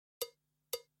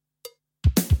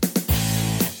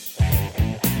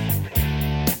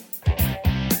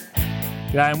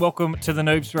G'day and welcome to the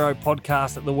Noob Spearo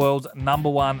podcast, the world's number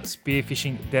one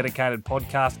spearfishing dedicated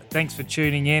podcast. Thanks for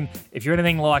tuning in. If you're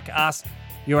anything like us,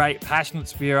 you're a passionate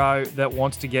Spearo that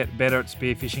wants to get better at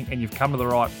spearfishing and you've come to the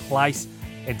right place.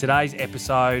 And today's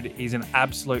episode is an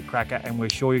absolute cracker and we're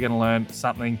sure you're going to learn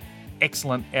something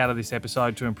excellent out of this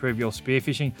episode to improve your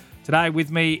spearfishing. Today with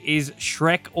me is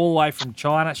Shrek, all the way from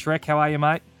China. Shrek, how are you,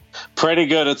 mate? Pretty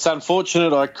good. It's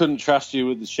unfortunate I couldn't trust you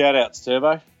with the shout-outs,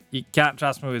 Turbo. You can't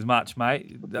trust me with much,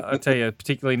 mate. I tell you,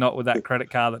 particularly not with that credit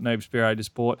card that Noob Spearo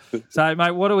just bought. So,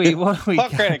 mate, what do we? What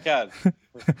credit card?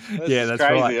 Yeah, that's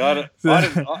crazy. right.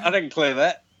 I didn't clear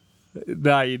that.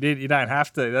 No, you did. You don't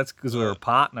have to. That's because we're a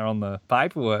partner on the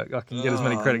paperwork. I can get as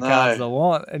many credit cards as I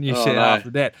want, and you share half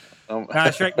the debt.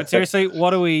 Shrek, but seriously, what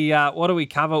do we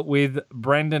cover with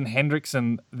Brendan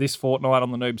Hendrickson this fortnight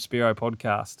on the Noob Spearo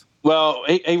podcast? Well,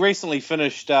 he recently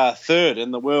finished third in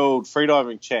the World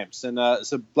Freediving Champs, and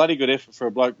it's a bloody good effort for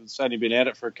a bloke that's only been at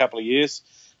it for a couple of years.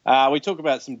 We talk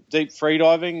about some deep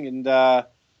freediving, and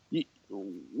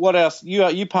what else?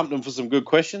 You pumped him for some good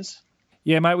questions.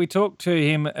 Yeah, mate, we talked to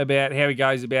him about how he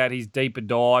goes about his deeper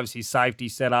dives, his safety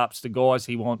setups, the guys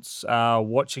he wants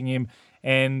watching him,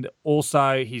 and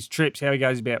also his trips, how he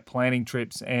goes about planning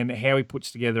trips and how he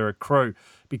puts together a crew.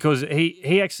 Because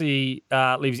he actually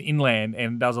lives inland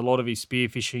and does a lot of his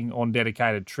spearfishing on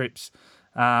dedicated trips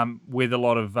with a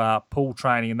lot of pool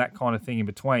training and that kind of thing in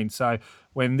between. So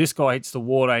when this guy hits the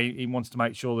water, he wants to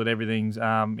make sure that everything's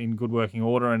in good working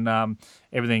order and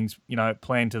everything's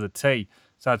planned to the T.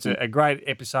 So it's a great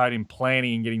episode in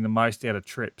planning and getting the most out of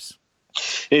trips.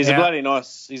 He's a bloody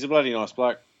nice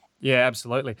bloke. Yeah,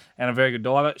 absolutely. And a very good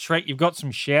diver. Shrek, you've got some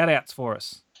shout-outs for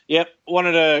us. Yep,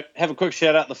 wanted to have a quick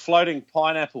shout-out. The Floating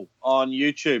Pineapple on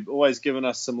YouTube, always giving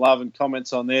us some love and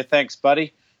comments on there. Thanks,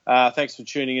 buddy. Thanks for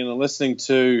tuning in and listening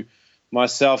to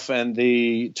myself and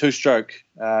the two-stroke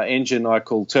engine I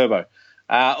call Turbo.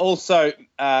 Also,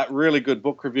 really good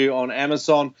book review on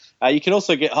Amazon. You can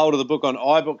also get hold of the book on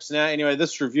iBooks now. Anyway,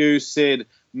 this review said,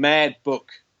 mad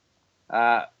book.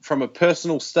 From a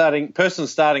person starting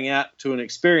out to an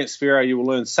experienced Spearo, you will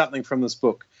learn something from this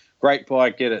book. Great buy,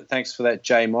 get it. Thanks for that,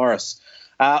 Jay Morris.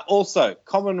 Also,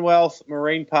 Commonwealth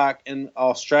Marine Park in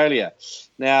Australia.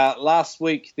 Now, last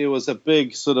week there was a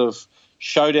big sort of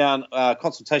showdown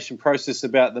consultation process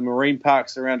about the marine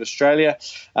parks around Australia.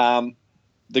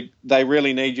 They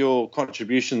really need your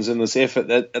contributions in this effort.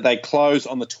 They close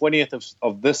on the 20th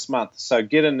of this month. So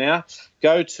get in now.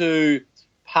 Go to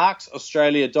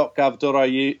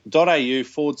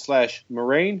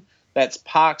parksaustralia.gov.au/marine. That's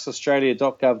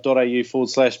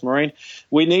parksaustralia.gov.au/marine.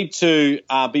 We need to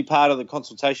be part of the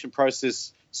consultation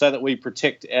process so that we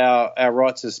protect our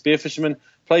rights as spearfishermen.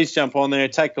 Please jump on there,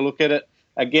 take a look at it.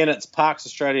 Again, it's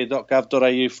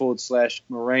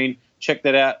parksaustralia.gov.au/marine. Check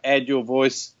that out, add your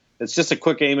voice. It's just a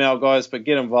quick email, guys, but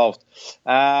get involved.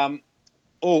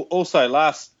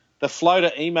 Also, the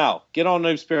floater email. Get on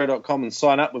noobspearo.com and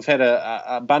sign up. We've had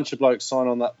a bunch of blokes sign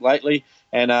on that lately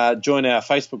and join our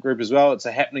Facebook group as well. It's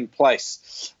a happening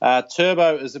place.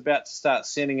 Turbo is about to start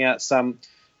sending out some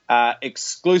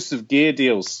exclusive gear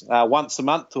deals once a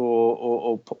month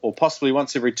or possibly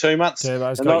once every 2 months.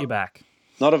 Turbo's got your back.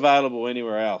 Not available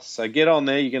anywhere else. So get on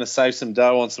there. You're going to save some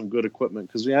dough on some good equipment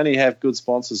because we only have good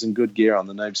sponsors and good gear on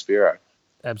the Noob Spearo.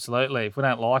 Absolutely. If we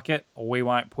don't like it, we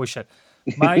won't push it.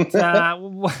 Mate,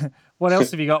 what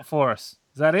else have you got for us?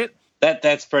 Is that it?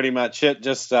 That's pretty much it.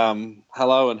 Just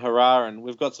hello and hurrah, and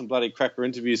we've got some bloody cracker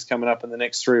interviews coming up in the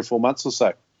next 3 or 4 months or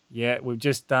so. Yeah, we've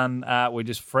just done. We're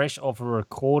just fresh off a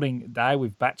recording day.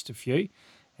 We've batched a few,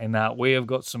 and we have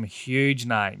got some huge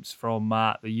names from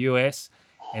the US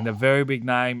and a very big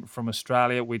name from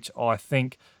Australia, which I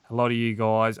think a lot of you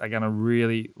guys are going to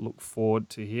really look forward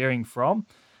to hearing from.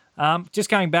 Just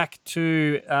going back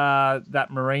to that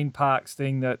marine parks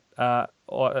thing that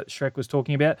Shrek was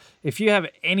talking about, if you have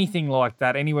anything like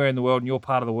that anywhere in the world, in your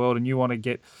part of the world, and you want to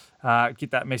get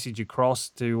that message across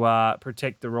to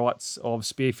protect the rights of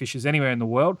spearfishers anywhere in the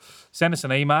world, send us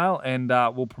an email and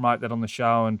we'll promote that on the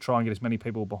show and try and get as many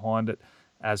people behind it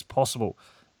as possible.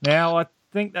 Now, I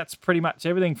think that's pretty much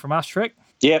everything from us, Shrek.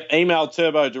 Yep, email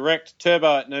Turbo direct,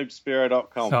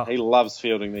 turbo@noobspearo.com. Oh, he loves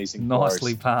fielding these inquiries.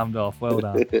 Nicely palmed off. Well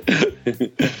done.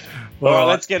 All right,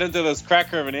 let's get into this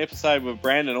cracker of an episode with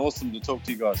Brandon. Awesome to talk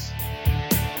to you guys.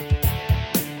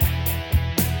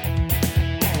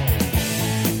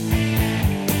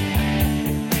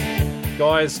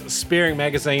 Guys, Spearing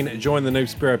Magazine, join the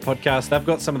Noob Spearo podcast. They've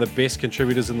got some of the best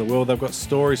contributors in the world. They've got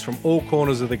stories from all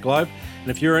corners of the globe.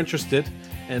 And if you're interested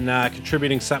in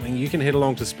contributing something, you can head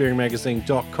along to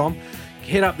spearingmagazine.com.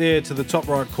 Head up there to the top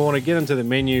right corner, get into the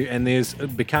menu, and there's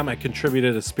become a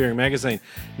contributor to Spearing Magazine.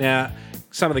 Now,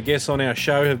 some of the guests on our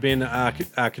show have been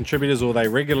contributors, or they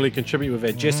regularly contribute. We've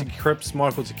had Jessica Cripps,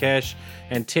 Michael Takash,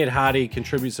 and Ted Hardy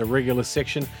contributes a regular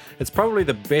section. It's probably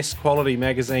the best quality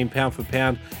magazine, pound for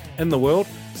pound, in the world.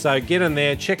 So get in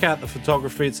there, check out the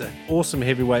photography. It's an awesome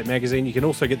heavyweight magazine. You can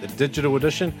also get the digital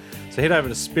edition. So head over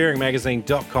to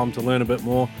spearingmagazine.com to learn a bit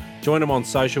more. Join them on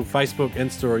social, Facebook,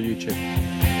 Insta, or YouTube.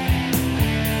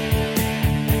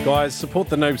 Guys, support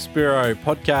the Noob Spearo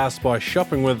podcast by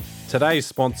shopping with today's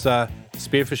sponsor,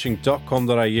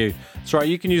 spearfishing.com.au. That's right,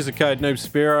 you can use the code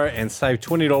NoobSpearo and save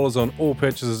 $20 on all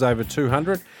purchases over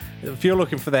 $200. If you're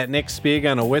looking for that next spear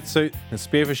gun or wetsuit, then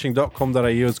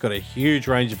spearfishing.com.au has got a huge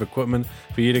range of equipment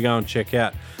for you to go and check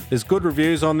out. There's good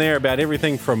reviews on there about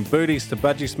everything from booties to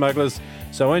budgie smugglers,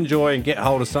 so enjoy and get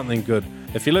hold of something good.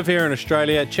 If you live here in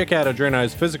Australia, check out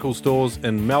Adreno's physical stores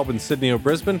in Melbourne, Sydney or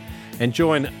Brisbane, and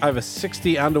join over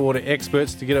 60 underwater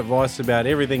experts to get advice about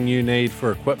everything you need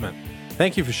for equipment.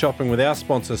 Thank you for shopping with our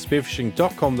sponsor,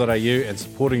 spearfishing.com.au, and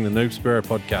supporting the Noob Spearo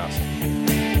podcast.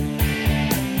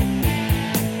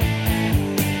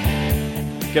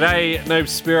 G'day, Noob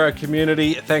Spearo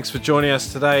community. Thanks for joining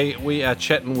us today. We are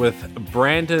chatting with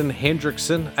Brandon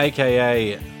Hendrickson,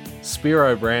 aka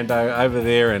Spearo Brando, over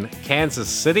there in Kansas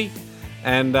City.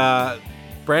 And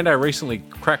Brando recently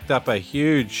cracked up a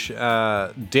huge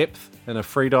depth in a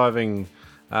freediving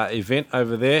event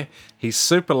over there. He's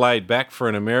super laid back for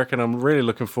an American. I'm really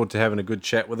looking forward to having a good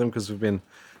chat with him because we've been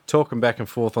talking back and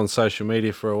forth on social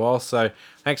media for a while. So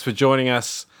thanks for joining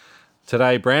us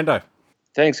today, Brando.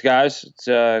 Thanks, guys. It's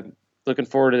looking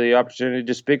forward to the opportunity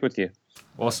to speak with you.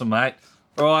 Awesome, mate.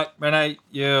 All right, Rene,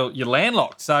 you're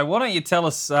landlocked. So why don't you tell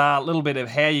us a little bit of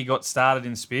how you got started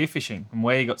in spearfishing and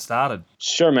where you got started?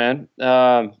 Sure, man.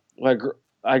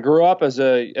 I grew up as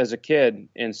a kid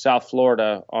in South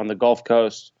Florida on the Gulf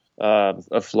Coast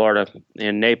of Florida,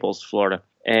 in Naples, Florida,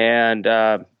 and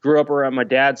grew up around my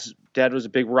dad was a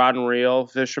big rod and reel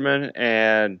fisherman,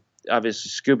 and obviously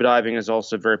scuba diving is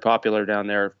also very popular down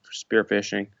there for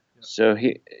spearfishing. So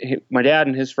my dad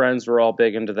and his friends were all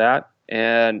big into that.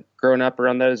 And growing up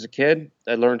around that as a kid,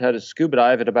 I learned how to scuba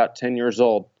dive at about 10 years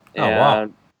old. Oh, wow.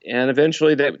 And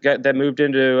eventually that moved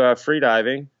into free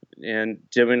diving and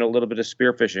doing a little bit of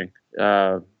spearfishing.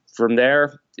 From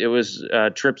there, it was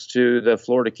trips to the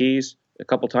Florida Keys a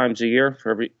couple times a year,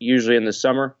 usually in the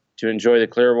summer, to enjoy the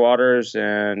clear waters,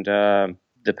 and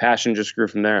the passion just grew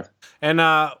from there. And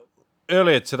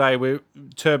earlier today,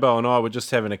 Turbo and I were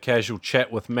just having a casual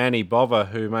chat with Manny Bova,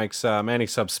 who makes Manny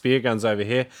Sub spear guns over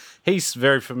here. He's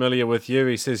very familiar with you.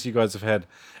 He says you guys have had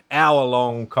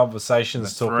hour-long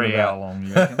conversations talking about 3 hour long,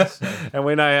 you reckon? and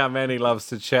we know how Manny loves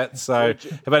to chat. So,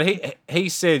 but he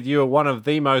said you are one of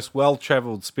the most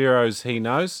well-travelled spearos he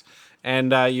knows,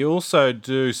 and you also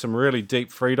do some really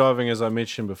deep freediving, as I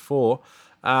mentioned before.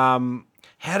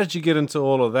 How did you get into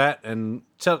all of that? And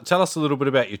tell us a little bit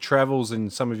about your travels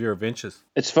and some of your adventures.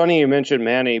 It's funny you mentioned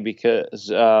Manny because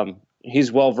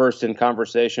he's well versed in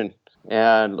conversation.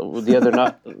 And the other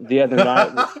night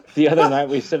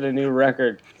we set a new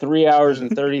record: 3 hours and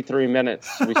 33 minutes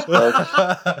we spoke.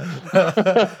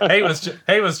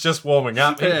 he was just warming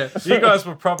up. You guys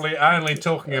were probably only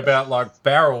talking about like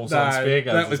barrels on spear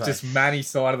guns. That was just Manny's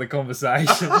side of the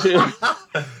conversation.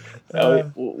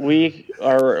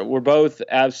 We're both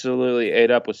absolutely ate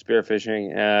up with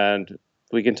spearfishing, and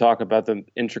we can talk about the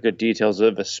intricate details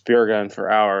of a spear gun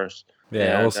for hours.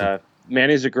 Yeah, and, awesome.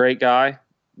 Manny's a great guy.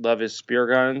 Love his spear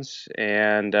guns,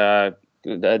 and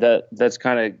that's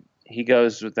kind of, he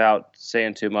goes without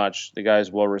saying too much. The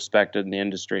guy's well respected in the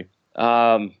industry.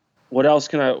 What else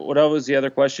was the other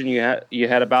question you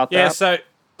had about that? Yeah,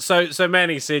 so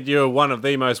Manny said you're one of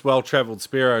the most well-travelled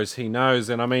spearos he knows,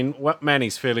 and I mean,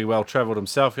 Manny's fairly well-travelled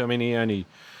himself. I mean,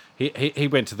 he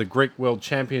went to the Greek World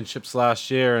Championships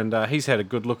last year, and he's had a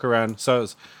good look around. So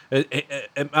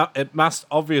it must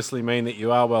obviously mean that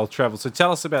you are well-travelled. So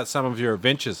tell us about some of your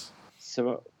adventures. Some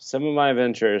of my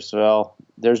adventures. Well,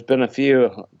 there's been a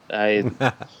few.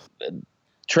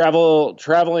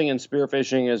 Traveling and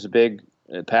spearfishing is a big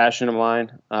passion of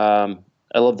mine.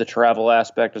 I love the travel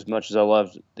aspect as much as I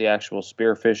love the actual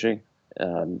spearfishing.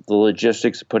 The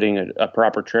logistics of putting a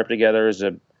proper trip together is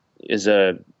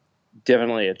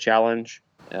definitely a challenge.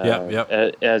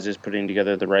 As is putting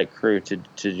together the right crew to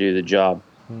do the job.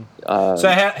 So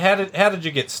how did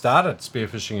you get started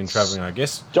spearfishing and traveling? I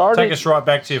guess take us right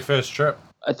back to your first trip.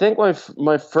 I think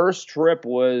my first trip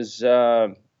was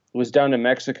down to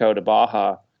Mexico, to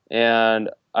Baja, and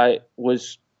I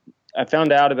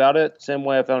found out about it same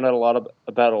way I found out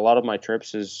about a lot of my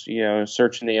trips is,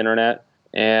 searching the internet.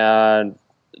 And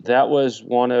that was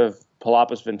one of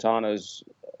Palapas Ventana's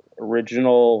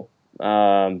original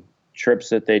trips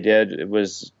that they did. It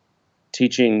was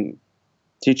teaching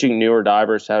newer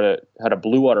divers how to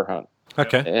blue water hunt.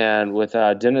 Okay. And with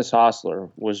Dennis Hostler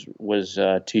was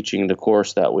teaching the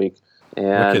course that week,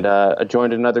 and I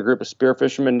joined another group of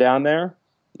spearfishermen down there,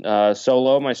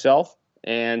 solo myself,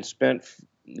 and spent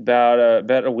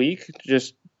about a week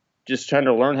just trying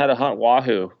to learn how to hunt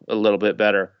wahoo a little bit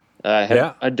better.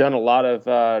 I'd done a lot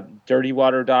of dirty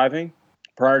water diving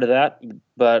prior to that,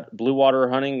 but blue water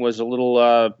hunting was a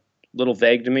little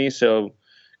vague to me. So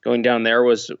going down there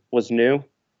was new,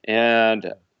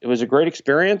 and it was a great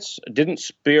experience. I didn't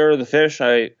spear the fish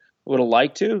I would have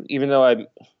liked to, even though I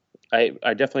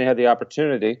definitely had the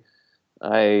opportunity.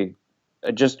 I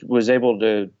just was able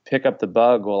to pick up the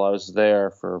bug while I was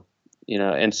there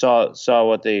and saw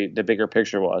what the bigger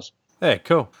picture was. Yeah,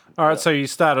 cool. All right, so you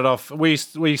started off. Were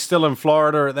you still in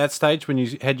Florida at that stage when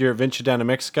you had your adventure down to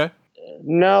Mexico?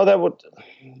 No,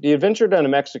 the adventure down to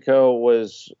Mexico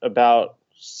was about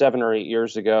 7 or 8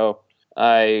 years ago.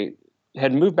 I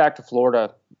had moved back from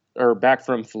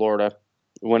Florida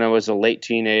when I was a late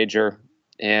teenager,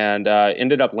 and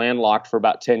ended up landlocked for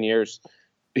about 10 years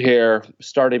here,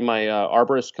 starting my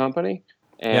arborist company,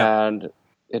 and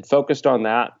had focused on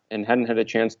that and hadn't had a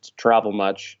chance to travel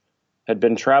much. Had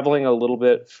been traveling a little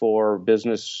bit for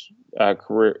business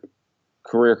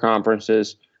career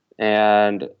conferences,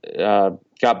 and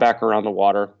got back around the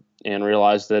water and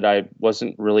realized that I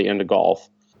wasn't really into golf.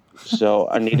 So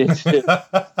I needed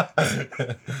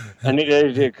to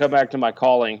come back to my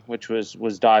calling, which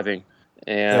was diving,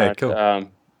 and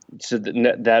so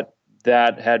that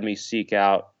had me seek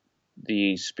out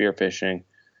the spearfishing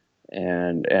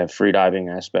and free diving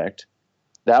aspect.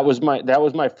 That was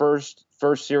my first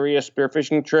serious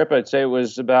spearfishing trip. I'd say it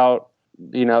was about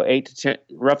 8 to 10,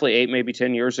 roughly 8, maybe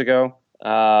 10 years ago.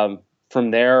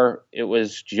 From there, it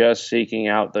was just seeking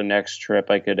out the next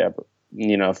trip I could ever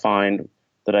find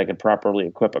that I could properly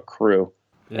equip a crew,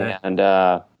 and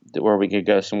where we could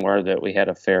go somewhere that we had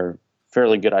a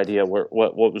fairly good idea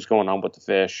what was going on with the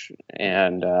fish,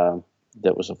 and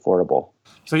that was affordable.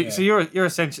 So you're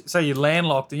essentially, so you're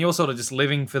landlocked and you're sort of just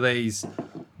living for these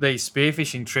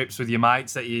spearfishing trips with your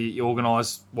mates that you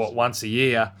organise once a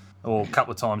year or a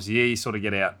couple of times a year. You sort of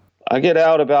get out. I get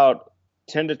out about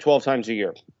 10 to 12 times a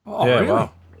year. Oh, yeah, really?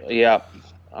 Wow. Yeah,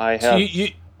 I have. So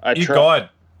you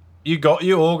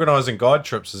organise and guide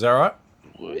trips, is that right?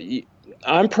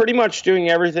 I'm pretty much doing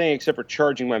everything except for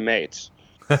charging my mates.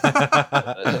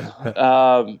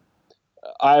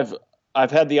 I've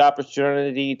had the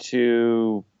opportunity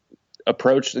to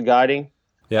approach the guiding,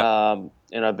 and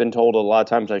I've been told a lot of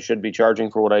times I should be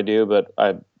charging for what I do, but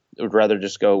I would rather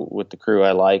just go with the crew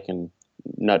I like and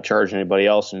not charge anybody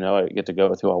else, and know I get to go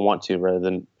with who I want to, rather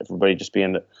than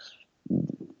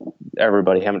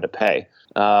everybody having to pay.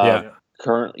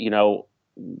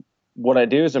 What I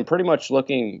do is I'm pretty much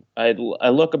looking. I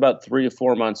look about 3 to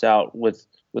 4 months out with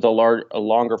a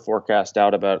longer forecast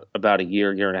out about a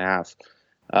year and a half.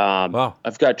 Wow.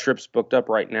 I've got trips booked up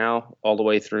right now all the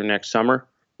way through next summer.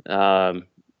 I'm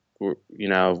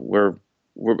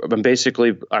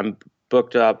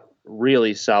booked up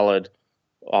really solid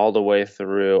all the way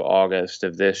through August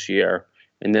of this year,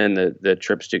 and then the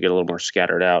trips do get a little more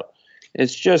scattered out.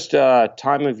 It's just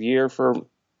time of year for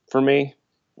me,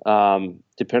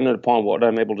 dependent upon what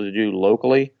I'm able to do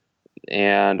locally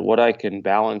and what I can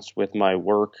balance with my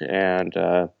work and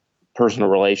personal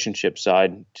relationship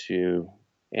side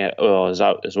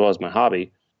as well as my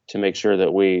hobby, to make sure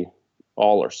that we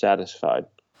all are satisfied.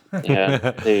 And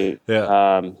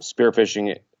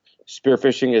spearfishing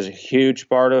is a huge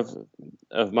part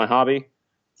of my hobby.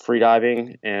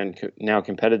 Freediving and now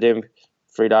competitive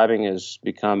freediving has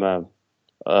become a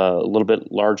little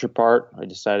bit larger part. I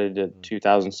decided in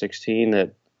 2016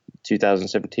 that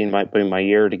 2017 might be my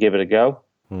year to give it a go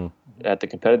at the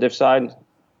competitive side,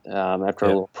 after a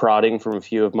little prodding from a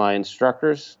few of my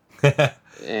instructors.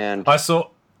 And I saw,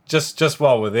 just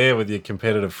while we're there with your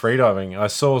competitive freediving, I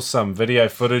saw some video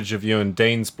footage of you in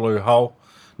Dean's Blue Hole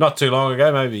not too long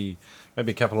ago, maybe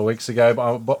a couple of weeks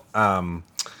ago,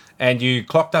 and you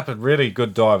clocked up a really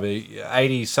good dive,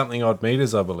 80-something odd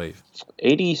meters, I believe.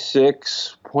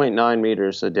 86.9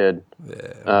 meters I did.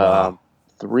 Yeah, wow.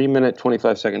 3-minute,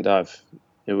 25-second dive.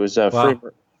 It was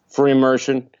free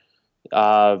immersion.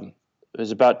 It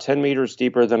was about 10 meters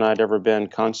deeper than I'd ever been,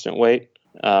 constant weight.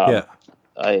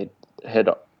 I had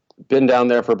been down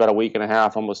there for about a week and a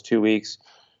half, almost 2 weeks,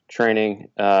 training.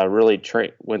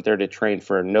 Went there to train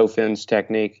for a no fins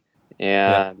technique,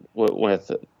 and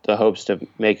with the hopes of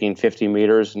making 50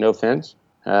 meters no fins.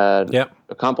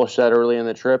 Accomplished that early in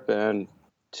the trip, and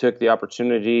took the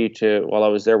opportunity to, while I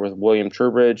was there with William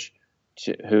Trubridge,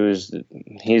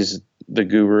 he's the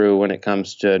guru when it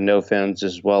comes to no fins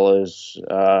as well as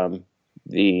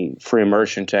the free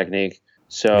immersion technique.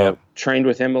 So trained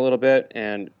with him a little bit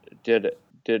and did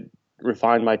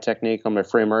refine my technique on my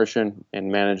free immersion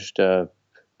and managed to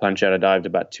punch out a dive to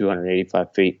about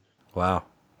 285 feet. Wow.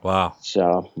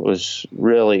 So was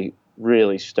really,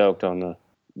 really stoked on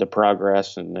the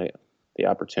progress and the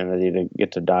opportunity to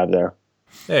get to dive there.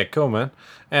 Yeah, cool, man.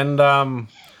 And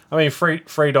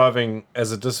free diving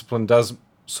as a discipline does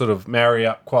sort of marry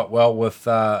up quite well with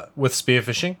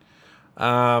spearfishing.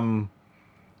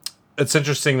 It's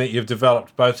interesting that you've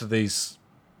developed both of these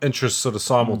interests sort of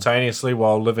simultaneously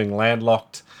while living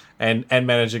landlocked and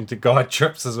managing to guide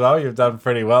trips as well. You've done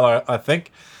pretty well, I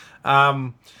think.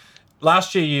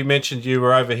 Last year you mentioned you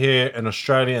were over here in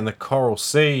Australia in the Coral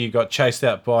Sea. You got chased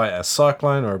out by a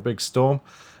cyclone or a big storm.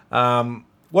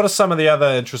 What are some of the other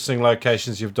interesting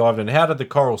locations you've dived in? How did the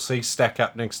Coral Sea stack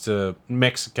up next to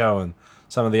Mexico and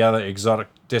some of the other exotic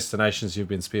destinations you've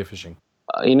been spearfishing?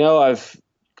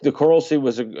 The Coral Sea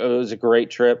was a great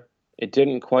trip. It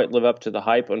didn't quite live up to the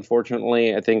hype,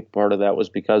 unfortunately. I think part of that was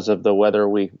because of the weather.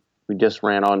 We just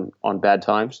ran on bad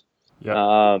times.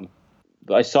 Yeah.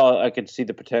 I could see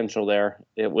the potential there.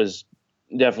 It was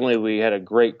definitely, we had a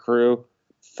great crew,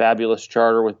 fabulous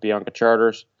charter with Bianca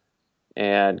Charters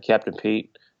and Captain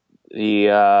Pete.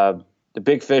 The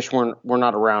big fish were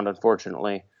not around,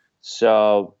 unfortunately.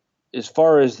 So as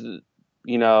far as the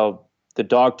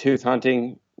dogtooth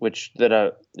hunting, which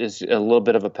is a little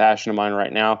bit of a passion of mine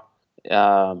right now,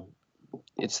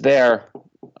 it's there.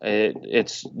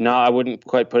 It's not. I wouldn't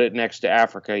quite put it next to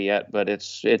Africa yet, but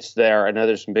it's there. I know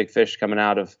there's some big fish coming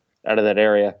out of that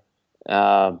area. If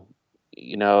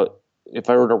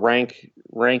I were to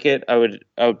rank it, I would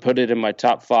put it in my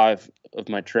top 5 of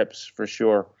my trips for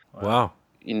sure. Wow.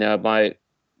 My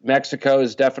Mexico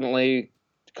is definitely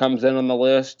comes in on the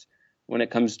list when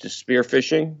it comes to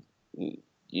spearfishing.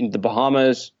 The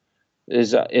Bahamas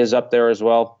is up there as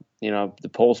well. The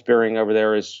pole spearing over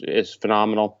there is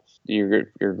phenomenal. Your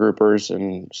groupers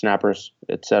and snappers,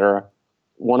 etc.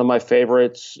 One of my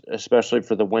favorites, especially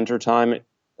for the winter time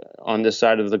on this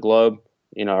side of the globe,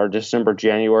 our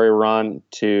December-January run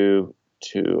to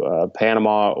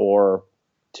Panama or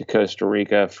to Costa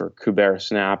Rica for Cubera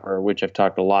snapper, which I've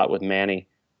talked a lot with Manny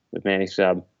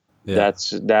Sub. Yeah.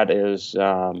 That is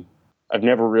I've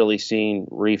never really seen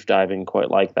reef diving quite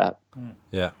like that.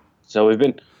 Yeah. So we've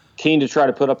been keen to try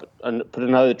to put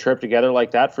another trip together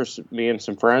like that for me and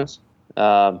some friends.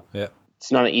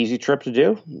 It's not an easy trip to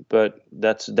do, but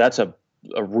that's a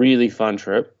really fun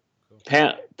trip.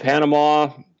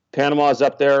 Panama is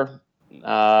up there.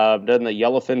 Done the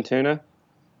yellowfin tuna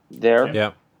there.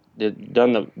 Yeah.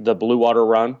 Done the blue water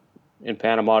run in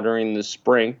Panama during the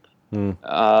spring.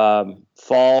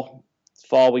 Fall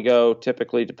we go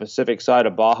typically to Pacific side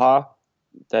of Baja.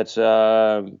 That's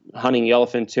hunting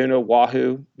yellowfin tuna,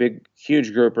 wahoo, big,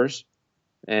 huge groupers,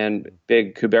 and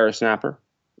big Cubera snapper.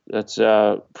 That's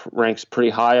ranks pretty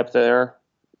high up there.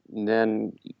 And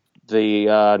then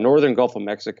the northern Gulf of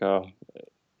Mexico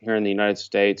here in the United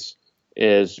States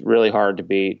is really hard to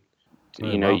beat.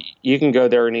 Wow. You can go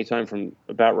there anytime from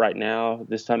about right now,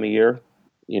 this time of year,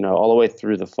 all the way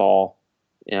through the fall,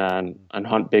 and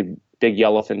hunt big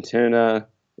yellowfin tuna,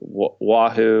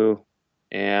 wahoo.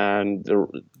 And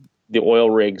the oil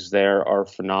rigs there are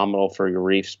phenomenal for your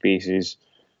reef species,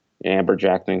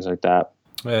 amberjack, things like that.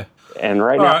 Yeah. And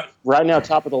right now,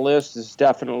 top of the list is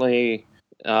definitely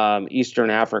Eastern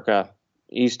Africa,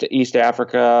 East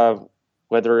Africa,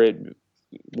 whether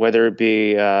it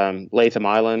be Latham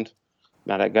Island,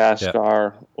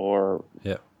 Madagascar, or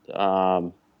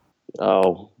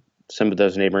some of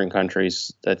those neighboring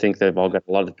countries. I think they've all got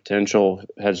a lot of potential.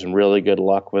 Had some really good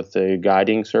luck with the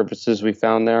guiding services we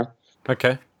found there.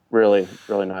 Okay. Really,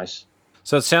 really nice.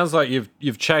 So it sounds like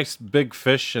you've chased big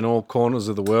fish in all corners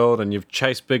of the world, and you've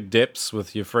chased big depths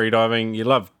with your freediving. You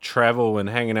love travel and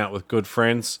hanging out with good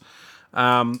friends.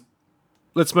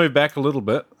 Let's move back a little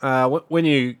bit. When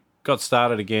you got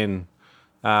started again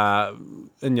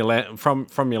in your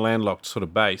from your landlocked sort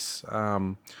of base,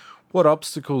 what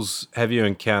obstacles have you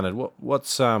encountered?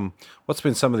 What's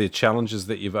been some of the challenges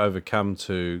that you've overcome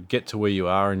to get to where you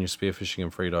are in your spearfishing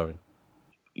and freediving?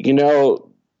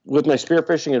 With my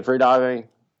spearfishing and freediving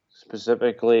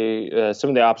specifically, some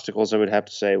of the obstacles I would have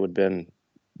to say would have been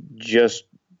just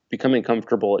becoming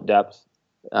comfortable at depth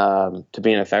to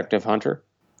be an effective hunter.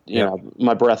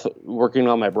 Working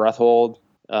on my breath hold,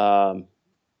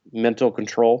 mental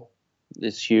control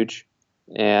is huge,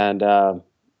 and a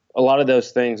lot of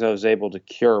those things I was able to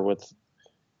cure with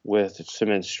some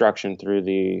instruction through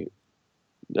the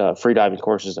freediving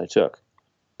courses I took.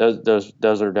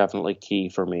 those are definitely key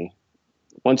for me.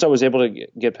 Once I was able to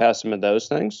get past some of those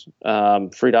things,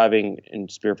 freediving and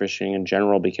spearfishing in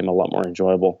general became a lot more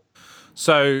enjoyable.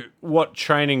 So what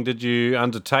training did you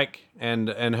undertake,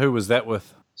 and who was that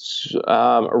with?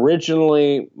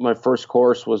 Originally, my first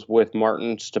course was with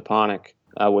Martin Stepanek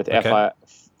with FI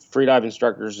Freedive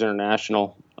Instructors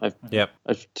International. I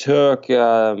took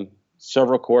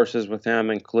several courses with him,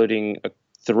 including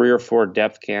 3 or 4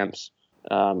 depth camps,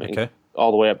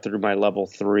 all the way up through my level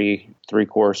 3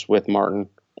 course with Martin.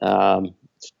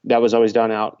 That was always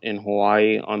done out in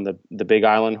Hawaii on the Big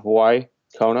Island, Hawaii,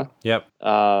 Kona. Yep.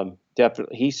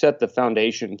 Definitely, he set the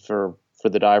foundation for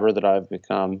the diver that I've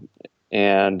become,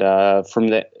 and from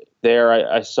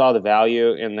there, I saw the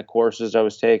value in the courses I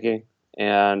was taking,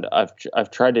 and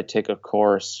I've tried to take a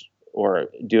course or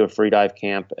do a freedive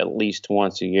camp at least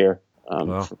once a year.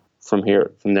 From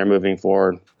there moving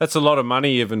forward. That's a lot of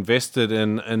money you've invested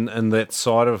in that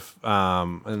side of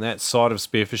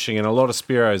spearfishing, and a lot of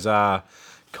spearos are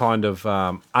kind of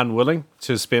unwilling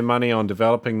to spend money on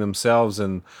developing themselves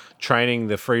and training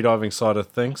the freediving side of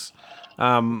things.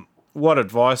 What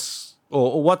advice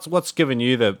or what's given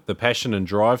you the passion and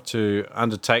drive to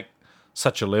undertake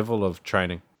such a level of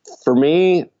training? For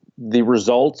me, the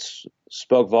results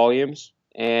spoke volumes,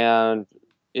 and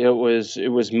it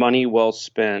was money well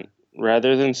spent.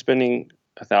 Rather than spending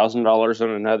 $1,000 on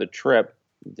another trip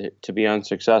to be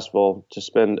unsuccessful, to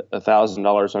spend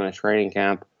 $1,000 on a training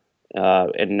camp,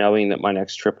 and knowing that my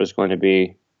next trip was going to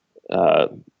be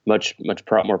much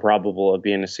more probable of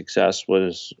being a success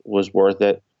was worth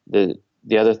it. The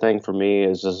other thing for me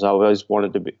is I've always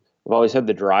had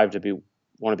the drive to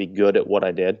want to be good at what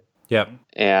I did. Yep.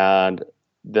 And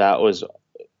that was,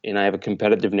 and I have a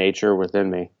competitive nature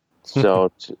within me.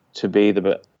 So to be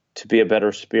a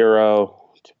better Spiro,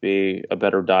 to be a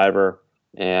better diver,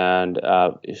 and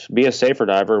be a safer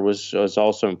diver was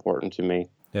also important to me.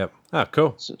 Yep. Ah,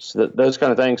 cool. So those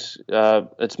kind of things.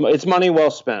 It's money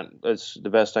well spent. That's the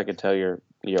best I could tell your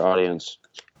audience.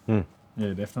 Yeah,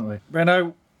 definitely.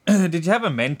 Brendo, did you have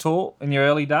a mentor in your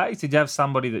early days? Did you have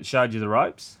somebody that showed you the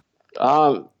ropes?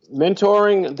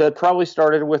 Mentoring that probably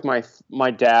started with my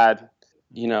dad.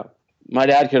 My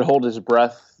dad could hold his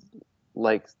breath.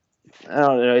 Like, I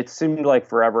don't know, it seemed like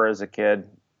forever as a kid.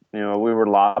 We would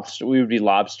be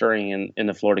lobstering in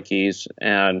the Florida Keys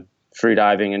and free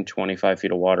diving in 25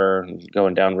 feet of water and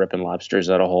going down ripping lobsters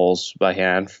out of holes by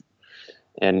hand.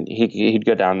 And he'd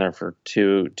go down there for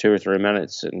two or 3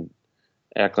 minutes and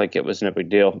act like it was no big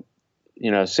deal.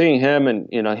 Seeing him and,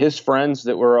 his friends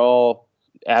that were all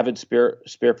avid spear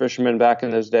fishermen back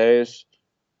in those days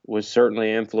was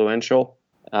certainly influential.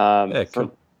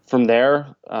 Cool. From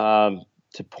there,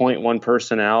 to point one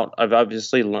person out, I've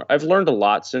learned a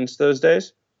lot since those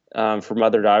days from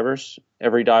other divers.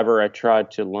 Every diver I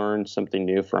tried to learn something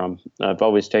new from. I've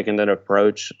always taken that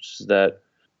approach that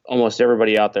almost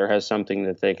everybody out there has something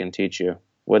that they can teach you,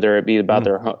 whether it be about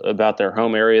their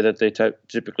home area that they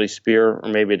typically spear, or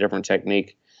maybe a different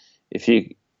technique. If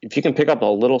you can pick up a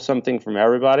little something from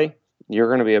everybody, you're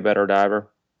going to be a better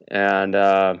diver, and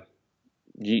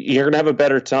you're going to have a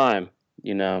better time.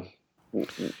 Can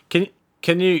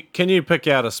you pick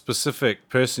out a specific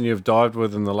person you've dived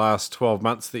with in the last 12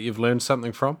 months that you've learned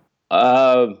something from?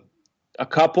 A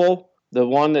couple. The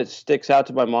one that sticks out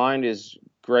to my mind is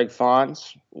Greg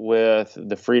Fonz with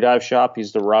the Freedive Shop.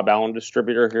 He's the Rob Allen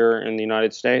distributor here in the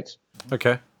United States.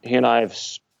 Okay. He and I have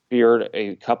speared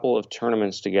a couple of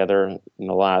tournaments together in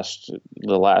the last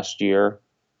year.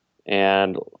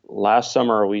 And last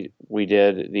summer we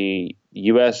did the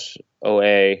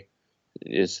USOA.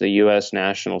 It's the U.S.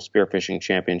 National Spearfishing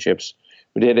Championships.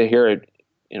 We did it here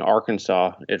in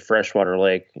Arkansas at Freshwater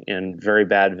Lake in very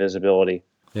bad visibility.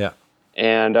 Yeah.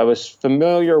 And I was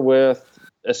familiar with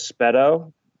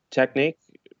Espeto technique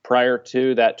prior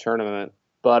to that tournament,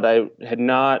 but I had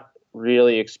not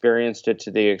really experienced it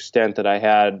to the extent that I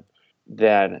had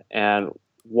then. And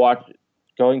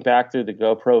going back through the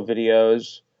GoPro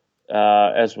videos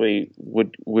as we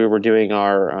were doing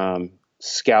our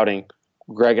scouting,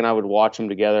 Greg and I would watch them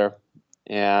together,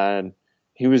 and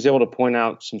he was able to point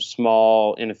out some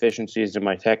small inefficiencies in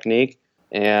my technique,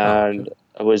 and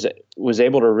I was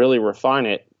able to really refine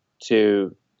it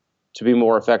to be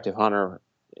more effective hunter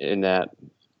in that.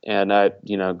 And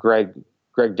Greg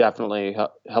definitely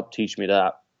helped teach me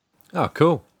that. Oh,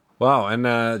 cool. Wow. And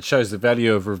it shows the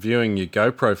value of reviewing your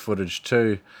GoPro footage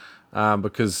too,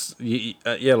 because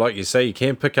like you say, you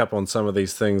can pick up on some of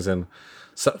these things, and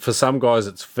so for some guys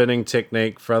it's finning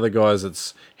technique, for other guys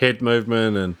it's head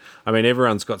movement, and I mean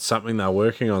everyone's got something they're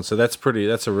working on. So that's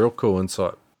a real cool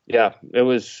insight. Yeah, it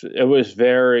was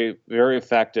very, very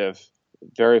effective.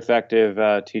 very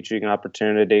effective teaching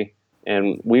opportunity.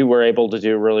 And we were able to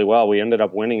do really well. We ended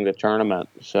up winning the tournament.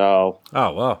 So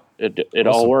Oh, wow. it Awesome.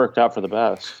 all worked out for the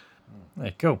best. Yeah,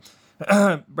 cool.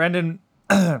 Brendan,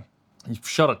 you've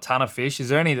shot a ton of fish. Is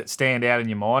there any that stand out in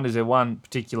your mind? Is there one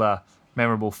particular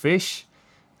memorable fish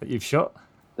that you've shot?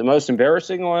 The most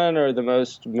embarrassing one or the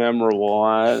most memorable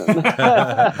one?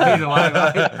 Either way,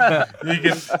 mate. You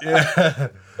can, yeah.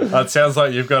 It sounds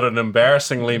like you've got an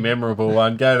embarrassingly memorable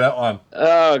one. Go that one.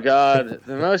 Oh God,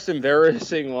 the most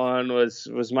embarrassing one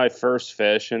was my first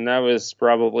fish, and that was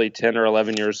probably 10 or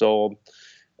 11 years old.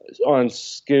 On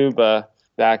scuba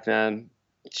back then,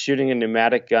 shooting a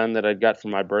pneumatic gun that I'd got for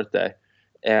my birthday,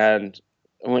 and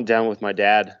I went down with my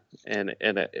dad and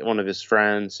one of his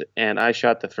friends, and I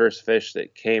shot the first fish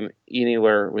that came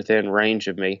anywhere within range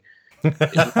of me. We'd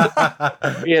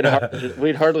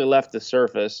hardly left the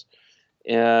surface,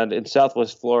 and in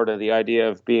Southwest Florida, the idea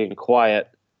of being quiet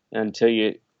and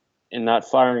not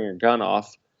firing your gun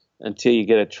off until you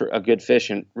get a good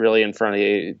fish really in front of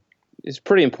you is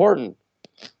pretty important.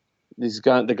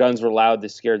 The guns were loud; they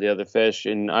scared the other fish,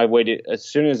 and I waited. As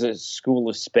soon as a school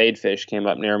of spadefish came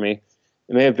up near me,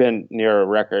 it may have been near a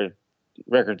record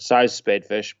size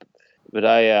spadefish, but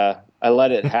I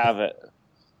let it have it,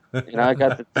 and I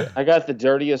got the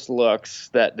dirtiest looks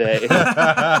that day.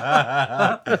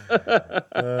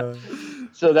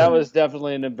 So that was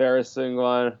definitely an embarrassing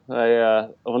one. I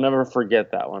will never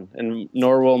forget that one, and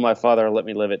nor will my father let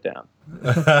me live it down.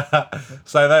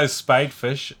 So those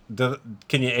spadefish,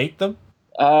 can you eat them?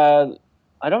 I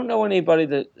don't know anybody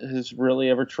that has really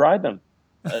ever tried them.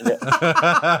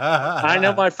 I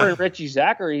know my friend Richie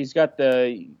Zachary. He's got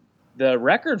the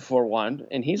record for one,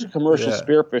 and he's a commercial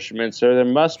spear fisherman. So there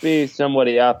must be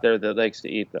somebody out there that likes to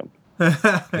eat them.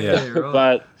 Yeah, right.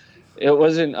 But it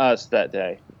wasn't us that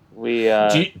day.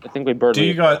 I think we burned. Do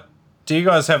you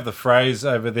guys have the phrase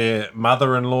over there,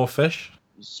 mother-in-law fish?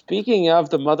 Speaking of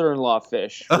the mother-in-law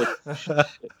fish,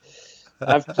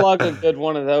 I've plugged a good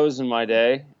one of those in my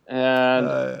day,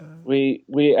 and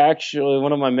we actually,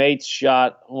 one of my mates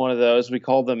shot one of those. We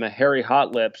called them a hairy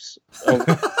hot lips.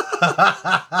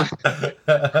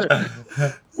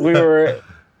 We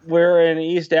were in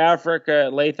East Africa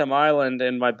at Latham Island,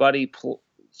 and my buddy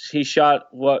he shot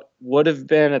what would have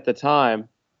been at the time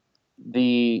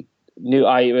the new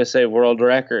IUSA world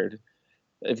record.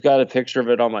 I've got a picture of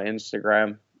it on my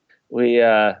Instagram.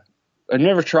 I've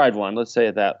never tried one. Let's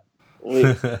say that.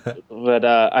 But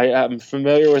I'm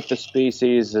familiar with the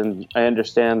species, and I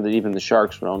understand that even the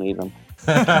sharks don't eat them.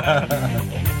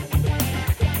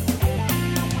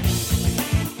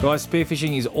 Guys,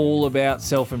 spearfishing is all about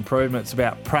self-improvement. It's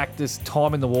about practice,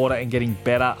 time in the water, and getting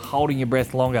better, holding your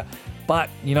breath longer.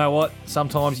 But you know what?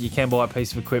 Sometimes you can buy a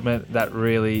piece of equipment that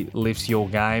really lifts your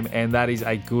game, and that is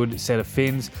a good set of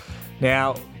fins.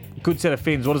 Now, good set of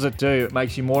fins, what does it do? It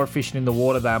makes you more efficient in the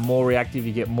water. They are more reactive.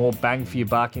 You get more bang for your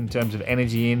buck in terms of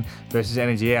energy in versus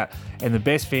energy out. And the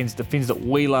best fins, the fins that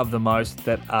we love the most,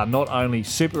 that are not only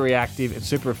super reactive and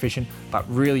super efficient, but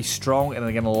really strong and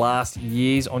are going to last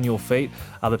years on your feet,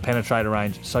 are the Penetrator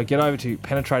range. So get over to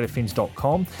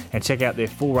penetratorfins.com and check out their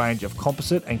full range of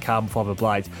composite and carbon fiber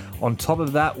blades. On top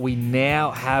of that, we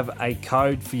now have a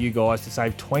code for you guys to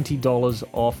save $20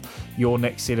 off your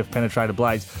next set of Penetrator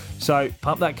blades. So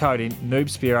pump that code in,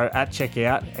 NoobSpearo, at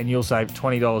checkout, and you'll save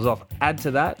 $20 off. Add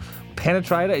to that,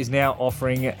 Penetrator is now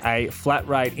offering a flat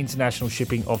rate international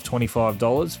shipping of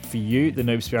 $25 for you, the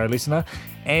NoobSpearo listener,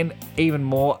 and even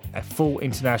more, a full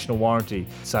international warranty.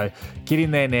 So get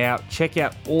in there now, check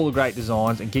out all the great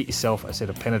designs, and get yourself a set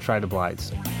of Penetrator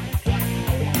blades.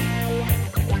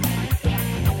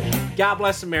 God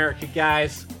bless America,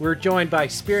 guys. We're joined by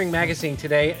Spearing Magazine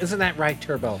today. Isn't that right,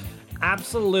 Turbo?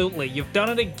 Absolutely. You've done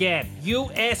it again.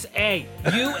 USA.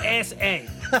 USA.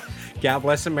 God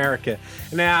bless America.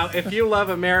 Now, if you love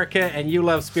America and you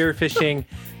love spearfishing,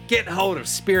 get hold of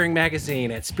Spearing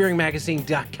Magazine at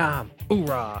spearingmagazine.com.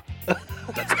 Hoorah.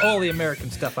 That's all the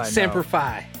American stuff I know. Semper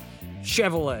Fi.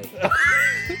 Chevrolet.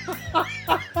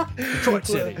 Detroit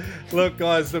City. Look,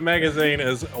 guys, the magazine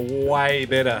is way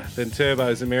better than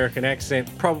Turbo's American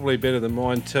accent. Probably better than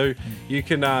mine too. You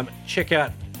can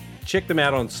check them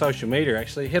out on social media,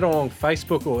 actually. Head on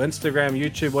Facebook or Instagram,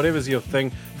 YouTube, whatever's your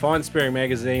thing. Find Spearing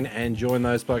Magazine and join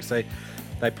those blokes. They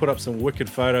put up some wicked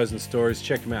photos and stories.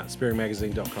 Check them out,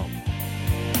 spearingmagazine.com.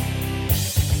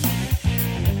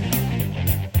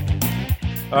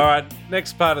 All right,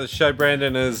 next part of the show,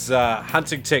 Brandon, is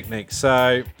hunting techniques.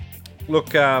 So, look,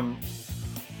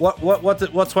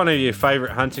 what's one of your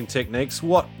favourite hunting techniques?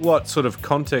 What sort of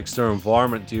context or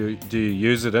environment do you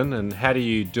use it in, and how do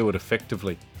you do it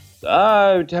effectively?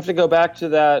 I'd have to go back to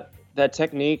that that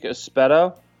technique,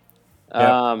 Espeto,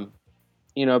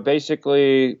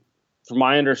 basically, from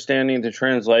my understanding, the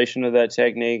translation of that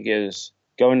technique is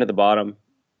going to the bottom,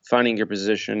 finding your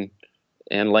position,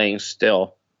 and laying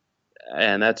still.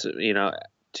 And that's,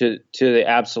 to the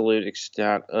absolute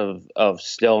extent of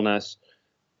stillness.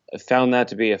 I found that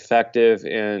to be effective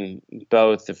in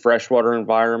both the freshwater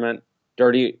environment,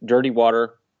 dirty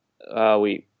water.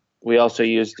 We also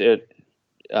used it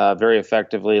very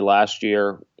effectively last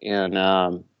year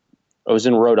I was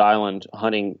in Rhode Island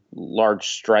hunting large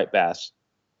striped bass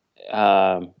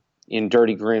in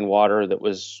dirty green water that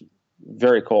was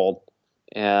very cold,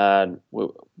 and we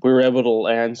were able to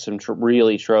land some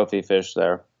really trophy fish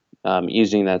there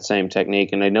using that same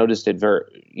technique. And I noticed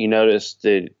you noticed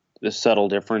the subtle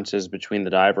differences between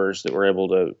the divers that were able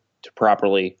to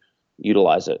properly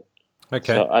utilize it.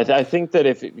 Okay. So I think that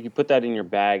if you put that in your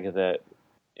bag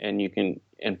and you can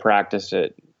practice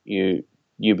it, you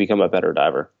become a better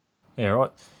diver. Yeah,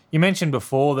 right. You mentioned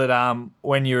before that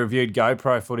when you reviewed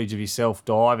GoPro footage of yourself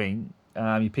diving,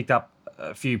 you picked up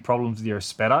a few problems with your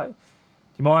Espeto. Do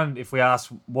you mind if we ask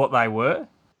what they were?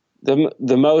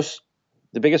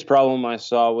 The biggest problem I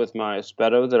saw with my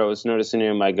Espeto that I was noticing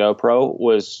in my GoPro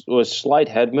was slight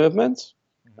head movements.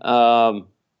 In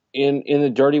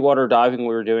the dirty water diving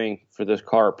we were doing for this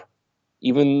carp,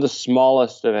 even the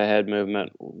smallest of a head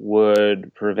movement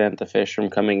would prevent the fish from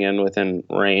coming in within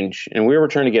range. And we were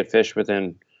trying to get fish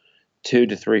within 2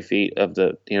 to 3 feet of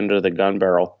the end of the gun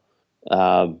barrel.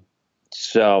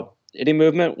 So any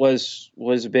movement was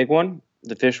a big one.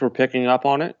 The fish were picking up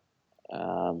on it.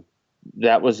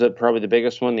 That was probably the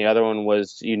biggest one. The other one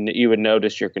was you would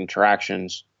notice your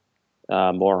contractions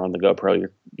more on the GoPro.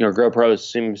 Your GoPro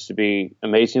seems to be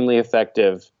amazingly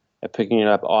effective at picking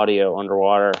up audio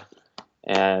underwater.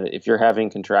 And if you're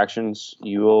having contractions,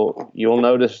 you'll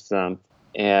notice them.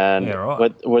 And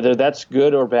whether that's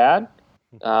good or bad,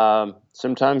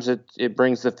 sometimes it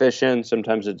brings the fish in,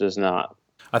 sometimes it does not.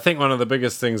 I think one of the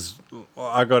biggest things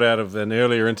I got out of an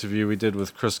earlier interview we did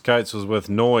with Chris Coates was with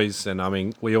noise. And I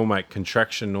mean, we all make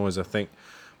contraction noise, I think.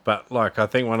 But I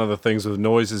think one of the things with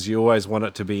noise is you always want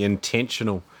it to be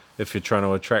intentional if you're trying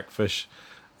to attract fish.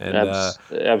 And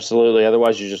absolutely.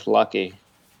 Otherwise, you're just lucky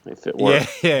if it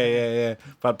works. Yeah.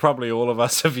 But probably all of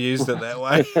us have used it that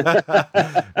way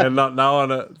and not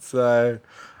knowing it. So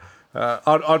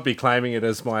I'd be claiming it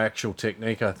as my actual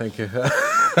technique, I think.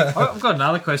 I've got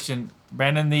another question,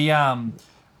 Brandon.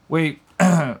 We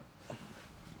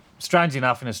strange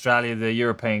enough in Australia, the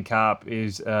European carp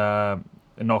is a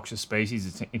noxious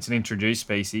species. It's an introduced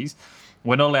species.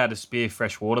 We're not allowed to spear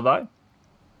fresh water though.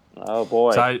 Oh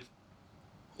boy.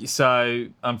 So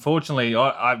unfortunately,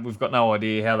 we've got no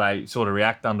idea how they sort of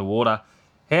react underwater.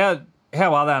 How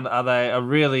are they? Are they a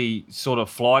really sort of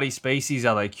flighty species?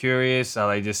 Are they curious? Are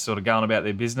they just sort of going about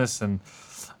their business? And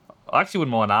I actually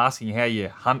wouldn't mind asking how you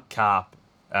hunt carp,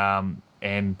 and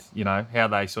how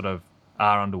they sort of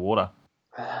are underwater.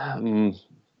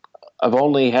 I've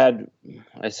only had,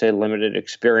 I say, limited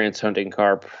experience hunting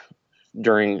carp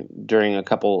during a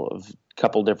couple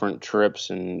different trips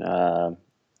and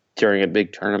during a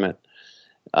big tournament.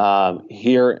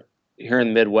 Here in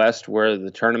the Midwest, where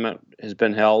the tournament has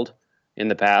been held in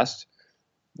the past,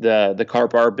 the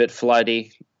carp are a bit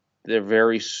flighty. They're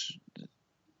very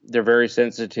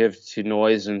sensitive to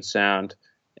noise and sound,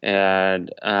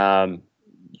 and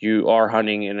you are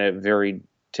hunting in a very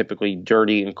typically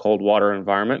dirty and cold water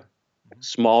environment.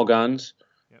 Small guns,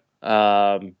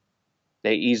 they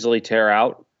easily tear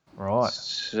out. Right.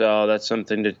 So that's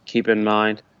something to keep in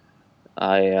mind.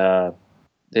 They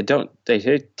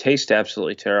taste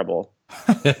absolutely terrible.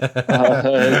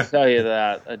 I'll tell you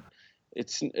that.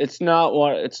 It's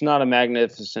not a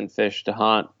magnificent fish to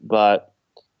hunt, but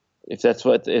if that's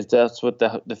what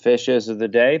the fish is of the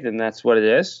day, then that's what it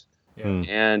is. Yeah.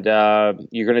 And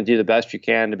you're going to do the best you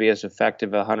can to be as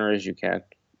effective a hunter as you can,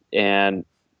 and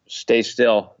stay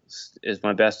still is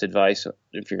my best advice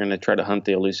if you're going to try to hunt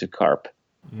the elusive carp.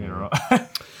 Yeah,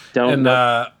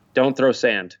 right. Don't throw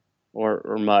sand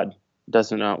or mud.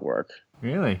 Does not work.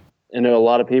 Really? I know a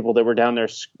lot of people that were down there.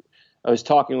 I was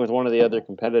talking with one of the other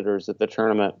competitors at the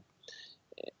tournament,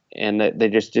 and they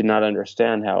just did not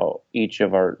understand how each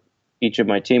of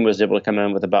my team was able to come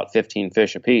in with about 15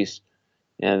 fish apiece,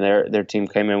 and their team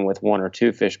came in with 1 or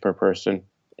 2 fish per person.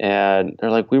 And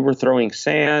they're like, we were throwing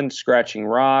sand, scratching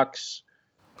rocks,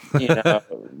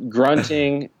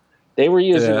 grunting. They were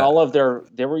using all of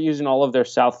their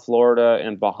South Florida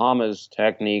and Bahamas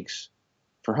techniques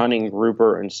for hunting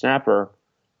grouper and snapper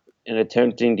and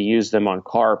attempting to use them on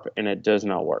carp, and it does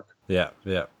not work. Yeah.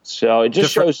 So it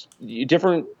just shows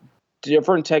different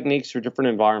different techniques for different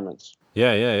environments.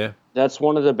 Yeah. That's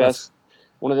one of the best.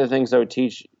 One of the things I would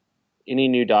teach any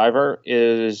new diver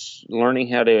is learning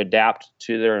how to adapt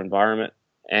to their environment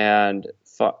and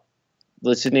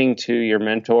listening to your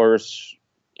mentors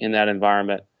in that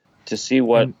environment to see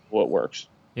what works.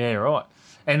 Yeah, right.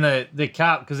 And the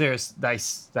carp, because they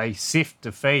sift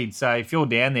to feed. So if you're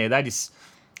down there, they just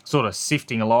sort of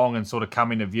sifting along and sort of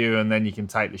come into view, and then you can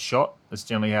take the shot. That's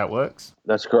generally how it works.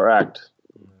 That's correct.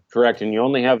 Correct. And you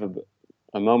only have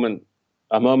a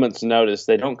moment's notice.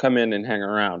 They don't come in and hang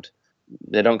around.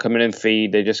 They don't come in and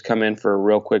feed. They just come in for a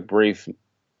real quick, brief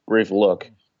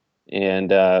look.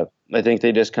 And I think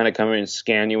they just kind of come in and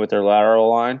scan you with their lateral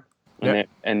line,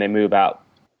 and they move out.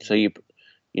 So you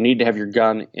need to have your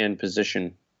gun in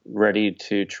position, ready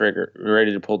to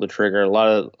pull the trigger. A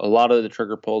lot of the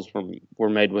trigger pulls were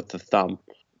made with the thumb,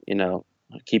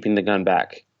 keeping the gun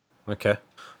back. Okay.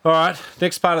 All right.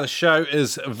 Next part of the show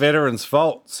is Veterans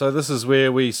Vault. So this is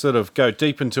where we sort of go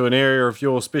deep into an area of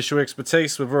your special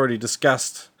expertise. We've already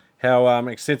discussed how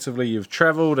extensively you've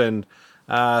travelled and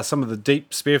some of the deep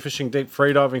spearfishing, deep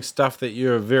freediving stuff that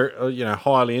you're very,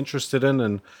 highly interested in.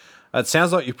 And it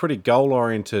sounds like you're pretty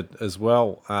goal-oriented as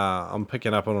well. I'm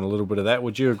picking up on a little bit of that.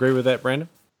 Would you agree with that, Brandon?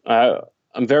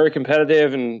 I'm very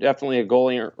competitive and definitely a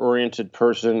goal-oriented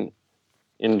person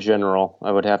in general,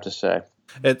 I would have to say.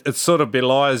 It sort of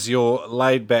belies your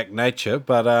laid-back nature,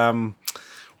 but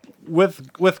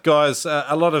with guys,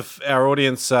 a lot of our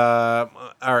audience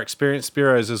are experienced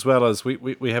spearos as well as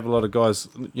we have a lot of guys,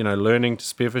 learning to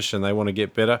spearfish and they want to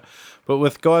get better. But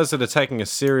with guys that are taking a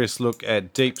serious look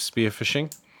at deep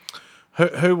spearfishing,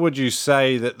 who would you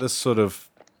say that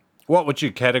what would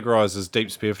you categorize as deep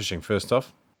spearfishing, first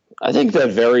off? I think that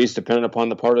varies depending upon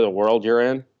the part of the world you're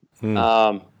in.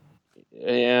 And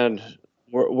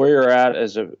where you're at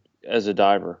as a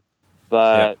diver.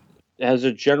 But as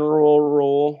a general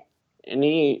rule,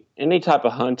 any type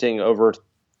of hunting over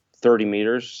 30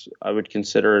 meters, I would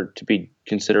consider to be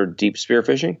considered deep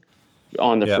spearfishing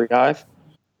on the free dive.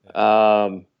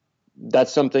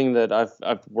 That's something that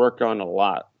I've worked on a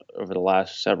lot over the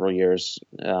last several years.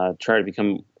 Try to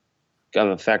become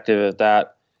effective at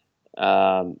that.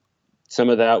 Some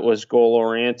of that was goal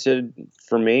oriented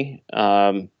for me.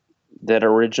 That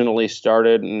originally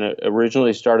started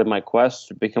my quest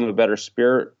to become a better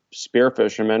spear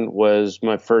fisherman was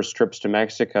my first trips to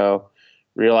Mexico,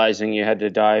 realizing you had to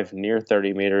dive near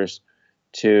 30 meters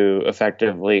to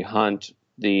effectively hunt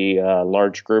the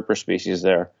large grouper species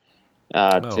there.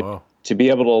 To be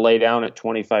able to lay down at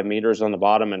 25 meters on the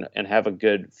bottom and have a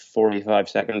good 45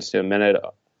 seconds to a minute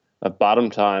of bottom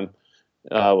time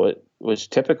was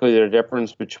typically the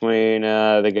difference between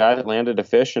the guy that landed a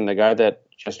fish and the guy that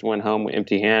just went home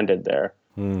empty-handed there.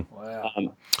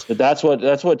 Wow. So that's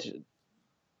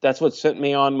what sent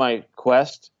me on my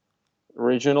quest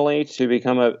originally to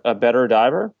become a better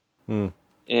diver.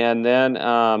 And then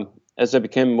as I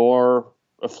became more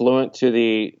affluent to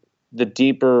the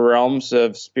deeper realms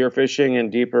of spearfishing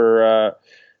and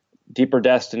deeper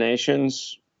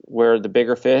destinations where the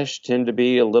bigger fish tend to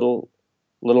be a little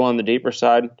on the deeper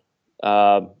side,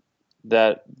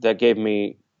 that gave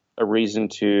me a reason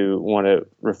to want to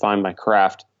refine my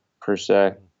craft per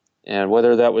se. And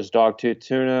whether that was dogtooth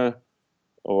tuna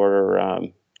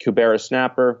or cubera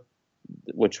snapper,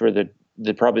 which were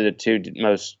probably the two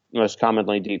most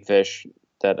commonly deep fish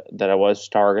that I was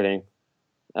targeting,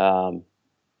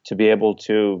 to be able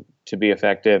to be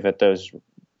effective at those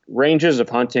ranges of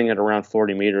hunting at around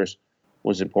 40 meters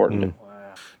was important.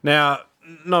 Wow. Now,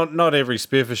 not every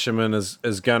spearfisherman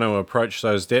is going to approach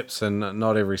those depths, and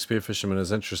not every spearfisherman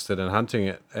is interested in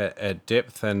hunting at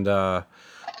depth. And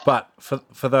but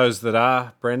for those that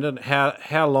are, Brendan,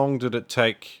 how long did it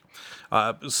take?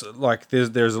 There's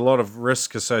a lot of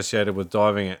risk associated with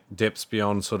diving at depths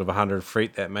beyond sort of 100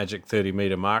 feet, that magic 30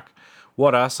 meter mark.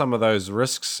 What are some of those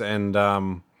risks, and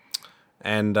how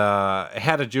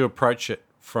did you approach it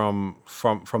from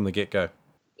the get go?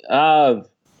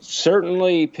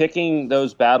 Certainly picking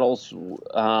those battles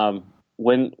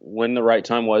when the right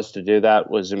time was to do that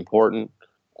was important.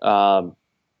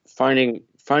 Finding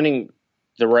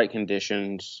the right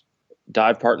conditions,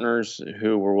 dive partners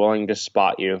who were willing to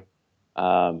spot you.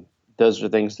 Those are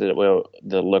things that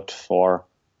looked for.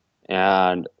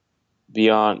 And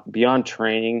beyond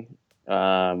training,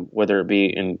 whether it be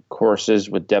in courses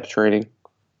with depth training,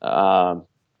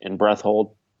 and breath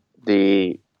hold,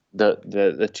 the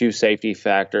two safety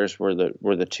factors were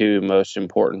the two most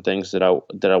important things that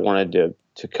I wanted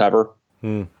to cover.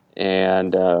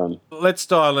 And let's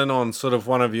dial in on sort of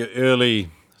one of your early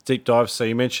deep dives. So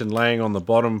you mentioned laying on the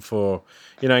bottom for,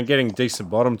 and getting decent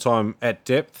bottom time at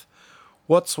depth.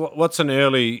 What's an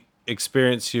early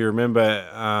experience you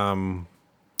remember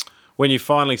when you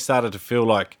finally started to feel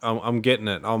like I'm getting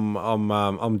it,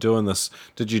 I'm doing this?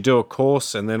 Did you do a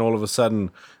course and then all of a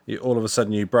sudden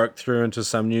you broke through into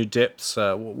some new depths?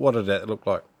 What did that look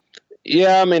like?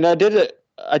 Yeah, I mean, I did it.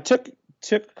 I took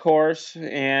a course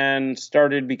and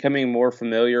started becoming more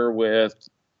familiar with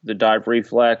the dive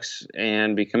reflex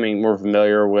and becoming more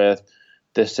familiar with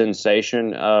the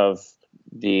sensation of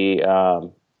the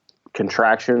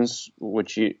contractions,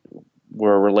 which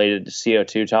were related to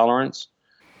CO2 tolerance,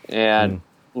 and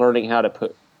learning how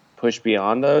to push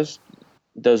beyond those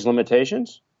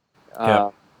limitations. Yeah.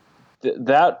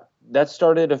 That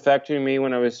started affecting me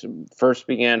when I first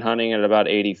began hunting at about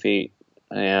 80 feet,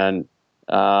 and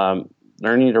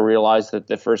learning to realize that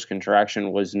the first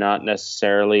contraction was not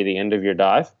necessarily the end of your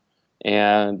dive,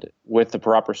 and with the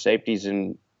proper safeties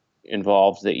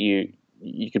involved, that you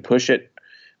could push it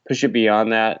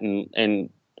beyond that, and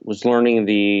was learning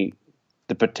the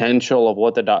potential of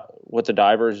what the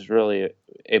diver is really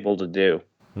able to do.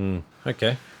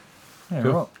 Okay. Yeah,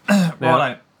 Cool. right.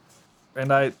 Right.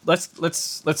 And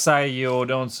let's say you're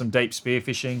doing some deep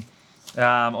spearfishing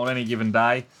on any given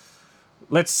day.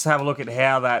 Let's have a look at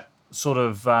how that sort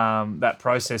of that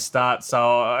process starts.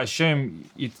 So I assume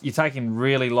you're taking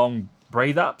really long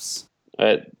breathe ups.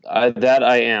 That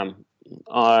I am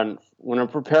on when I'm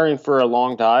preparing for a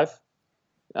long dive.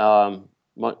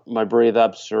 My breathe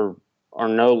ups are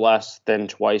no less than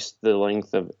twice the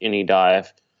length of any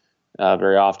dive.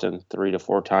 Very often 3 to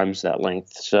 4 times that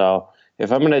length. So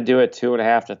if I'm going to do a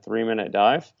 2.5 to 3 minute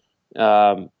dive,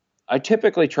 I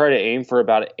typically try to aim for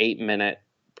about an 8-minute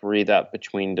breathe up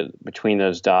between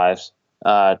those dives,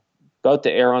 both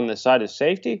to err on the side of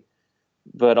safety,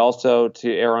 but also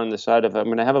to err on the side of I'm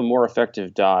going to have a more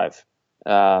effective dive.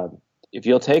 If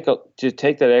you'll take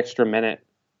that extra minute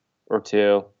or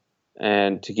two,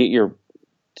 and to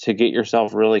get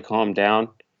yourself really calmed down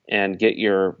and get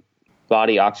your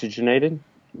body oxygenated,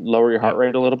 lower your heart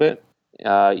rate a little bit,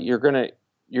 you're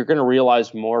gonna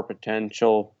realize more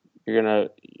potential. You're gonna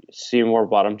see more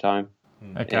bottom time,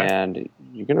 and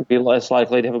you're gonna be less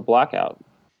likely to have a blackout.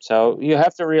 So you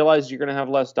have to realize you're gonna have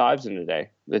less dives in a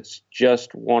day. It's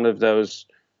just one of those.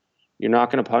 You're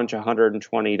not going to punch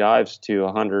 120 dives to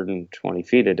 120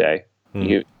 feet a day.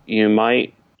 You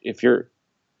might, if you're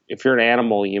an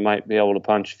animal, you might be able to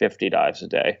punch 50 dives a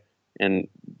day, and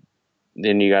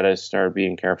then you got to start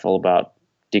being careful about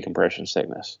decompression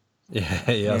sickness. Yeah,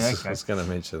 I was going to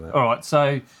mention that. All right,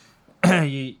 so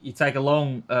you take a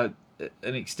long, an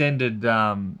extended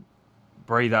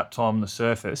breathe up time on the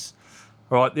surface.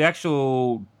 All right, the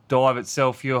actual dive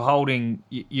itself, you're going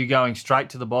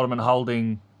straight to the bottom and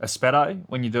holding a speedo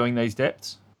when you're doing these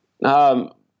depths?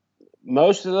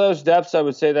 Most of those depths, I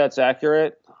would say that's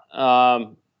accurate.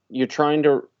 You're trying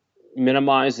to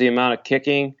minimize the amount of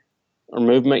kicking or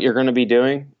movement you're going to be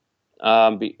doing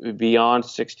beyond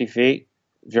 60 feet.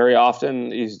 Very often,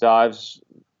 these dives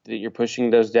that you're pushing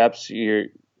those depths,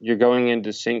 you're going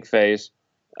into sink phase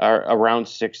around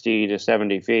 60 to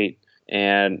 70 feet,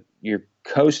 and you're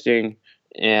coasting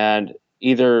and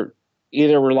either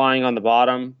relying on the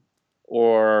bottom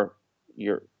or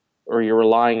you're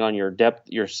relying on your depth,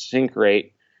 your sink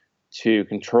rate to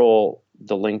control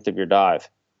the length of your dive.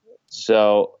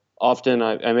 So often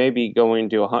I may be going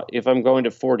to if I'm going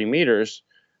to 40 meters,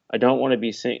 I don't want to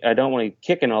be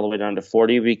kicking all the way down to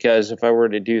 40, because if I were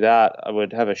to do that, I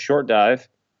would have a short dive,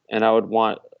 and I would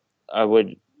wind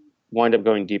up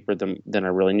going deeper than I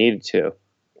really needed to.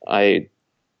 I'm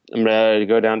going to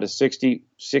go down to 60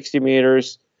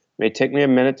 meters. It may take me a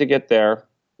minute to get there.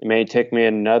 It may take me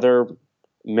another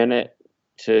minute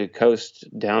to coast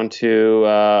down to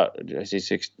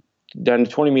down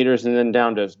to 20 meters, and then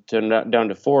down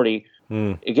to 40.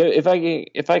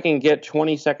 If I can get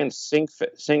 20 seconds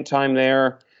sink time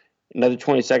there, another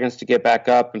 20 seconds to get back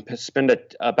up, and spend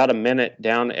about a minute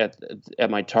down at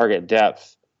my target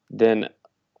depth, then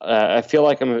I feel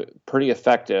like I'm pretty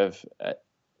effective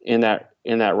in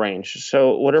that range.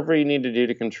 So whatever you need to do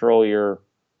to control your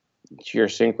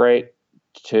sink rate,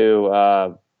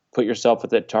 to put yourself at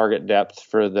that target depth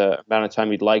for the amount of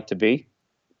time you'd like to be.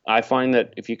 I find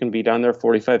that if you can be down there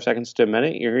 45 seconds to a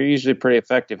minute, you're usually a pretty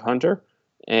effective hunter.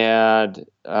 And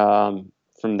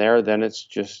from there, then it's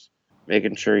just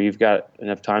making sure you've got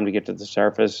enough time to get to the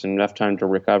surface and enough time to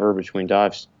recover between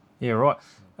dives. Yeah, right.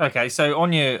 Okay, so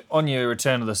on your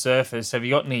return to the surface, have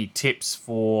you got any tips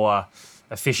for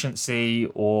efficiency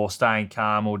or staying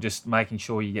calm or just making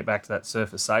sure you get back to that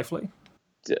surface safely?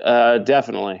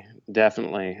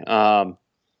 Definitely.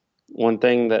 One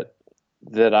thing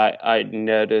that I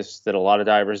noticed that a lot of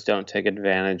divers don't take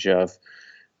advantage of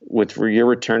with your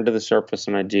return to the surface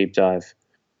on a deep dive,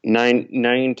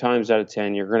 nine times out of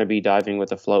 10, you're going to be diving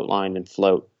with a float line and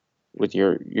float with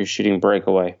your shooting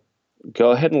breakaway.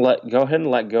 Go ahead and let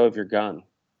go of your gun.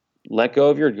 Let go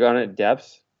of your gun at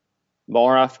depth.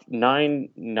 More often,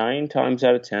 nine times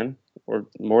out of 10, or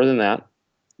more than that,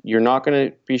 you're not going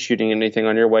to be shooting anything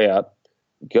on your way up.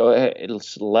 Go ahead,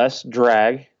 it's less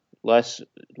drag, less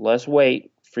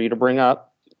weight for you to bring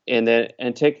up,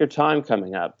 and take your time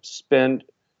coming up. Spend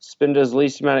as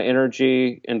least amount of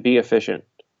energy and be efficient.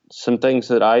 Some things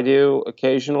that I do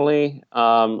occasionally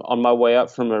on my way up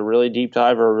from a really deep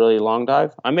dive or a really long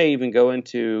dive, I may even go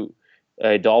into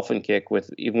a dolphin kick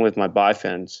with my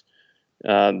bifins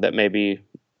that may be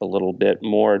a little bit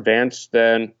more advanced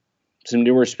than some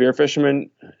newer spear fishermen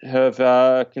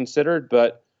have considered,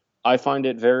 but I find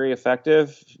it very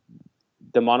effective.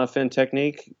 The monofin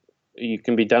technique, you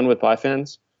can be done with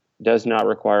bifins, does not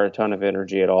require a ton of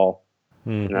energy at all.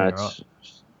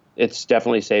 It's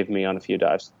definitely saved me on a few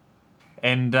dives.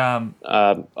 And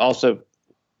also,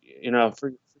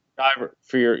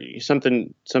 for your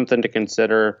something to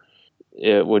consider,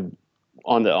 it would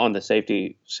on the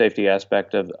safety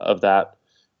aspect of that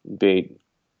be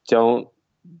don't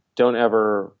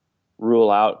ever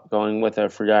rule out going with a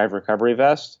free dive recovery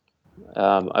vest.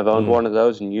 I've owned one of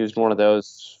those and used one of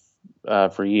those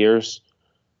for years.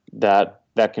 That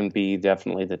can be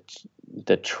definitely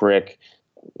the trick.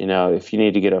 If you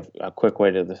need to get a quick way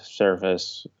to the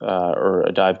surface or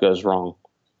a dive goes wrong,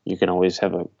 you can always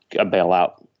have a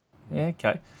bailout. Yeah,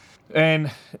 okay.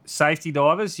 And safety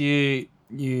divers, you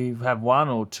have one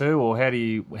or two, or how do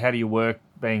you work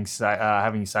being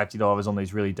having safety divers on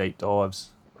these really deep dives?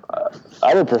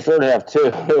 I would prefer to have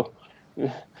two.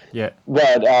 Yeah.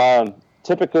 But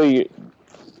typically,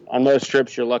 on most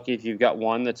trips, you're lucky if you've got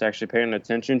one that's actually paying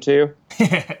attention to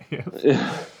you.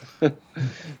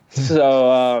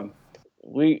 So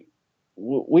we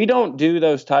don't do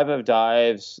those type of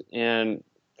dives in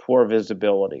poor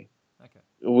visibility.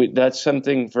 Okay. That's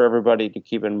something for everybody to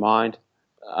keep in mind.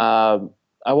 I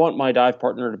want my dive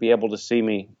partner to be able to see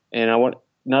me, and I want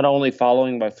not only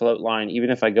following my float line, even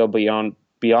if I go beyond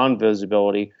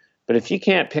visibility, but if you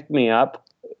can't pick me up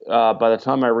by the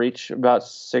time I reach about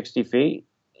 60 feet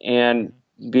and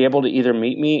be able to either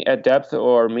meet me at depth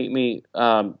or meet me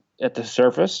at the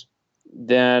surface,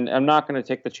 then I'm not going to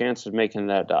take the chance of making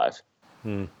that dive.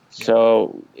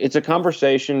 So it's a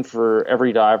conversation for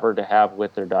every diver to have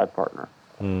with their dive partner.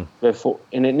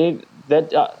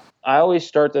 I always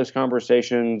start those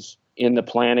conversations in the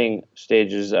planning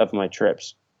stages of my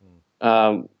trips.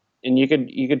 And you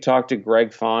could talk to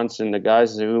Greg Fonts and the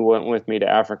guys who went with me to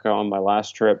Africa on my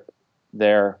last trip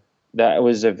there. That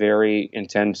was a very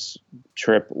intense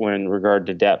trip in regard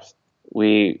to depth.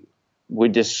 We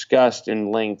discussed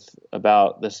in length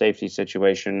about the safety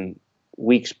situation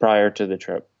weeks prior to the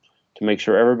trip to make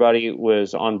sure everybody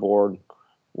was on board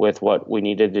with what we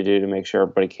needed to do to make sure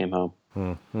everybody came home.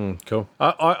 Cool.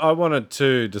 I wanted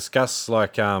to discuss,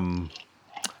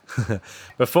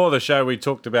 before the show, we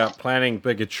talked about planning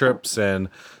bigger trips and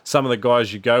some of the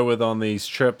guys you go with on these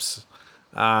trips.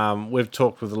 We've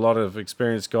talked with a lot of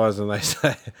experienced guys, and they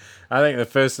say, I think the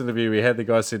first interview we had, the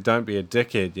guy said, "Don't be a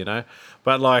dickhead,"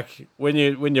 But when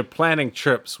you're planning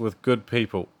trips with good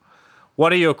people,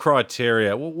 what are your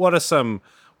criteria? What are some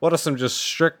just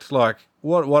strict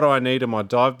what do I need in my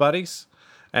dive buddies?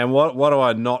 And what do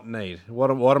I not need? What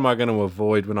am I going to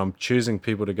avoid when I'm choosing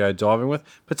people to go diving with,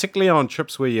 particularly on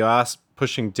trips where you are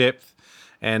pushing depth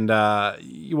and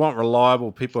you want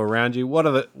reliable people around you? What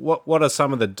are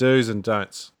some of the do's and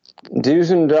don'ts? Do's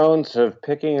and don'ts of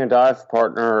picking a dive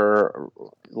partner or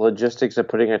logistics of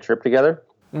putting a trip together?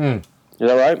 Is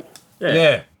that right?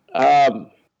 Yeah.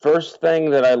 First thing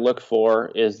that I look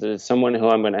for is that it's someone who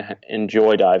I'm going to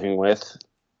enjoy diving with.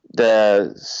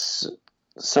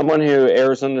 Someone who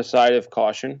errs on the side of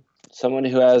caution, someone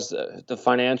who has the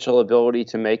financial ability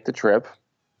to make the trip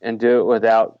and do it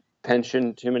without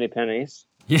pinching too many pennies.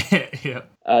 Yeah.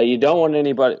 You don't want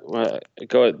anybody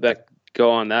go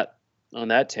on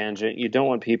that tangent. You don't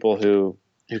want people who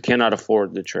cannot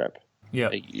afford the trip. Yeah.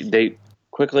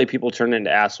 People turn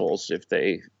into assholes if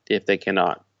they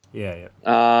cannot. Yeah.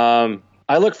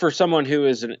 I look for someone who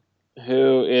is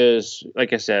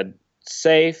like I said,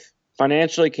 safe,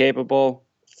 financially capable,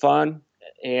 fun,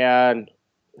 and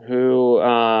who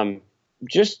I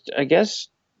guess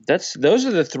those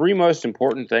are the three most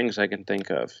important things I can think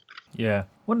of. Yeah. I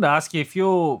wanted to ask you, if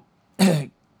you're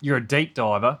a deep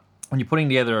diver and you're putting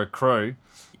together a crew,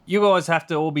 you guys have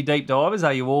to all be deep divers?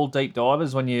 Are you all deep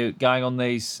divers when you're going on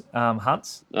these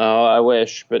hunts? Oh, I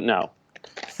wish, but no.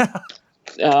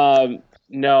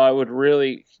 No, I would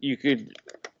really. You could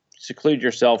seclude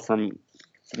yourself from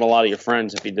a lot of your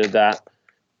friends if you did that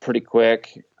pretty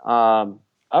quick.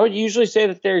 I would usually say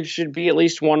that there should be at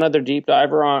least one other deep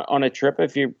diver on a trip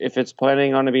if it's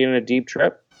planning on being a deep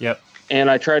trip. Yep. And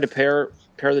I try to pair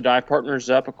the dive partners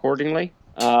up accordingly.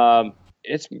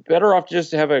 It's better off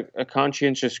just to have a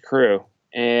conscientious crew,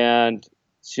 and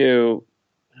to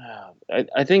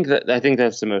I think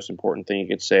that's the most important thing you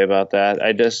could say about that.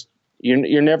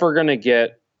 You're never going to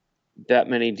get that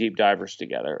many deep divers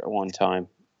together at one time,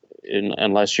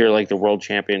 unless you're like the World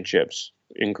Championships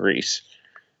in Greece.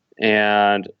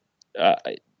 And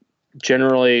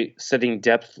generally, setting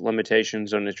depth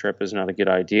limitations on the trip is not a good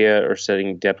idea, or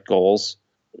setting depth goals.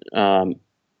 It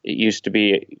used to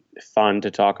be fun to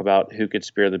talk about who could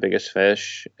spear the biggest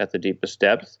fish at the deepest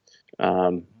depth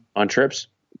on trips.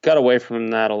 Got away from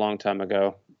that a long time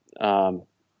ago.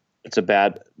 It's a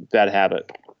bad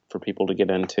habit for people to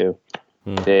get into.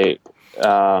 You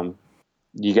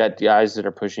got guys that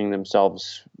are pushing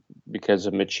themselves because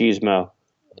of machismo,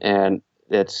 and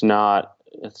it's not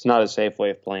a safe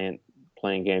way of playing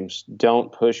games.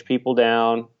 Don't push people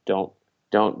down. Don't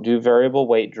do variable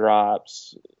weight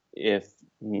drops if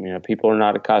people are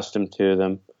not accustomed to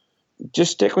them.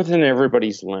 Just stick within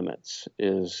everybody's limits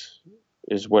is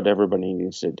what everybody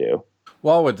needs to do.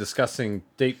 While we're discussing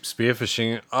deep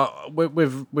spearfishing,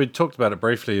 we've talked about it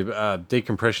briefly.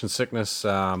 Decompression sickness.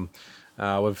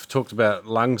 We've talked about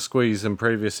lung squeeze in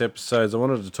previous episodes. I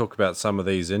wanted to talk about some of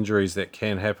these injuries that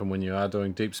can happen when you are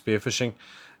doing deep spearfishing,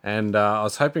 and I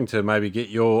was hoping to maybe get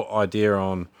your idea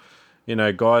on,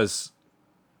 guys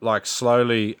like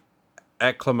slowly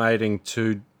acclimating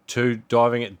to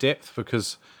diving at depth,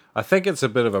 because I think it's a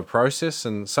bit of a process,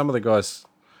 and some of the guys,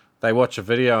 they watch a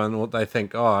video and they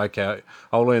think, oh, okay,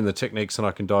 I'll learn the techniques and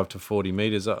I can dive to 40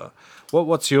 meters.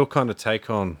 What's your kind of take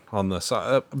on this?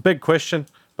 A big question,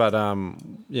 but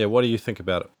what do you think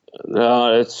about it?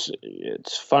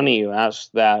 It's funny you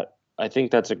asked that. I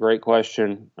think that's a great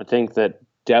question. I think that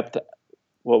depth,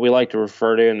 what we like to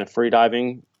refer to in the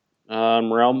freediving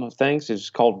realm of things, is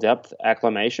called depth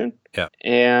acclimation. Yeah.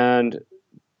 And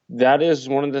that is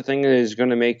one of the things that is going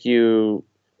to make you,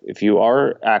 if you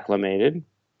are acclimated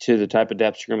to the type of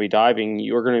depths you're going to be diving,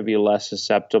 you're going to be less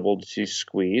susceptible to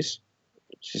squeeze,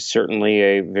 which is certainly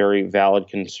a very valid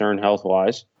concern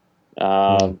health-wise.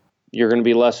 You're going to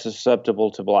be less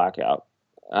susceptible to blackout.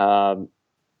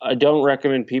 I don't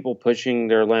recommend people pushing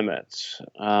their limits.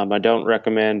 I don't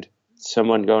recommend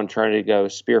someone trying to go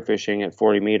spearfishing at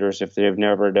 40 meters if they've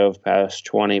never dove past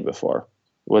 20 before,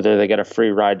 whether they get a free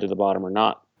ride to the bottom or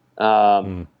not.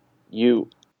 You,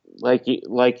 like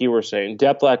you were saying,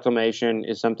 depth acclimation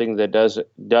is something that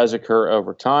does occur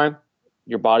over time.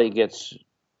 Your body gets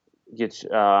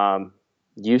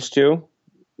used to,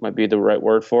 might be the right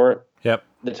word for it. Yep.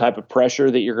 The type of pressure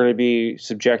that you're going to be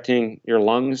subjecting your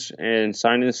lungs and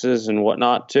sinuses and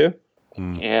whatnot to.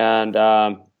 And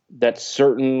that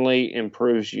certainly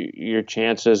improves your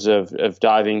chances of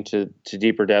diving to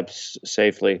deeper depths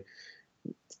safely.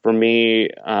 For me,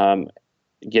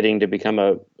 getting to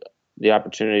become the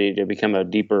opportunity to become a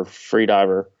deeper free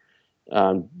diver,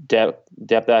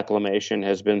 depth acclimation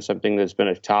has been something that's been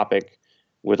a topic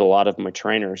with a lot of my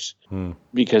trainers,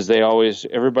 because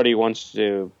everybody wants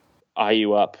to eye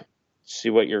you up, see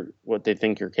what they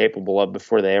think you're capable of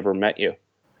before they ever met you.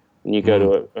 When you go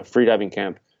to a freediving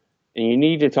camp, and you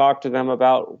need to talk to them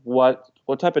about what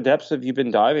type of depths have you been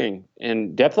diving.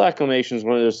 And depth acclimation is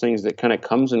one of those things that kind of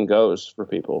comes and goes for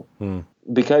people.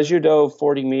 Because you dove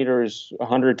 40 meters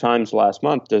 100 times last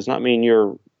month does not mean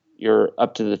you're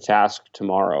up to the task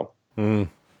tomorrow.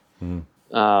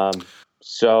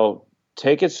 So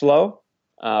take it slow.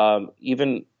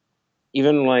 Even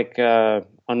like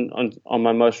on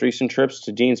my most recent trips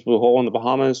to Dean's Blue Hole in the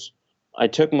Bahamas, I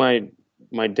took my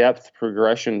depth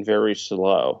progression very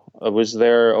slow. I was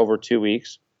there over 2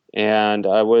 weeks, and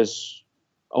I was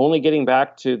only getting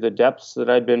back to the depths that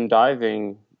I'd been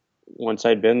diving once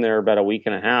I'd been there about a week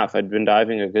and a half. I'd been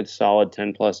diving a good solid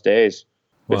 10 plus days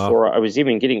before I was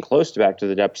even getting close to back to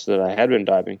the depths that I had been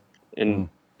diving. And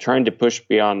trying to push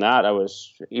beyond that, I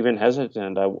was even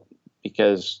hesitant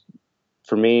because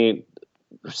for me,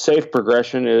 safe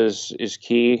progression is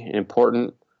key and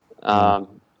important.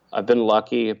 I've been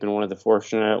lucky. I've been one of the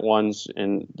fortunate ones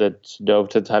that dove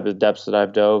to the type of depths that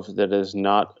I've dove that has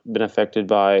not been affected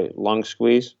by lung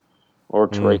squeeze or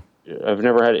I've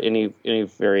never had any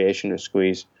variation of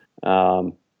squeeze.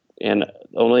 And the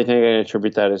only thing I can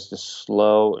attribute that is the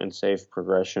slow and safe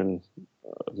progression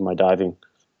of my diving.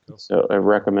 So I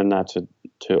recommend that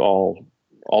to all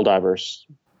divers.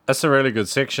 That's a really good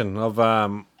section.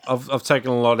 I've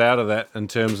taken a lot out of that in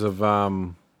terms of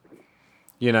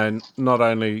not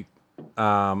only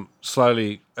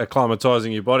slowly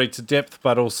acclimatizing your body to depth,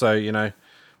 but also,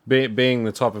 being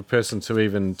the type of person to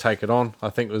even take it on, I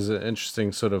think was an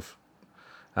interesting sort of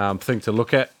thing to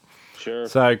look at. Sure.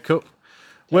 So cool.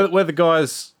 Were the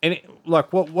guys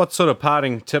what sort of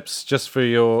parting tips just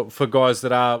for guys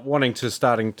that are wanting to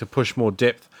starting to push more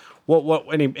depth?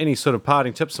 Any sort of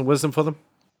parting tips and wisdom for them?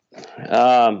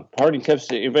 Parting tips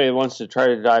to anybody that wants to try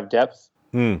to dive depth.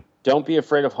 Don't be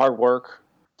afraid of hard work.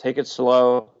 Take it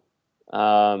slow.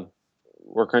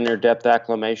 Work on your depth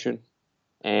acclimation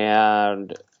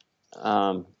and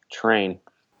train.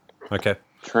 Okay.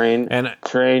 Train,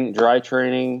 dry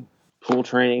training, pool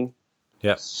training.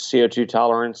 Yeah. CO2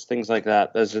 tolerance, things like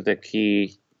that. Those are the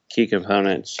key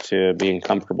components to being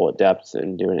comfortable at depth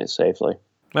and doing it safely.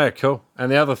 Yeah, cool.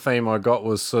 And the other theme I got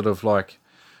was sort of like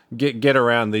get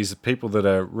around these people that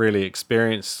are really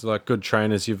experienced, like good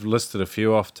trainers. You've listed a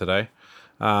few off today.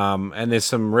 And there's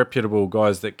some reputable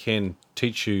guys that can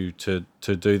teach you to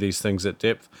do these things at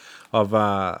depth.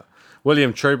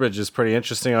 William Trubridge is pretty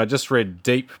interesting. I just read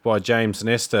Deep by James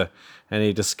Nestor, and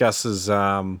he discusses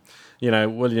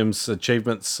William's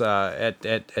achievements at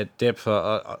depth.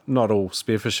 Not all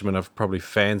spearfishermen are probably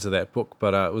fans of that book,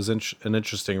 but it was an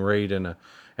interesting read and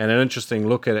an interesting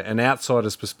look at an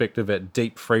outsider's perspective at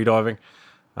deep freediving.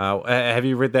 Have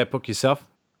you read that book yourself?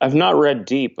 I've not read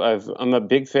Deep. I'm a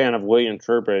big fan of William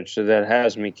Trubridge, so that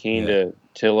has me keen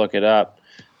to look it up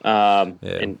and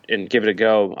give it a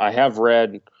go. I've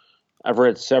read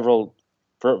several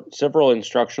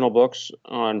instructional books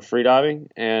on freediving,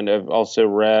 and I've also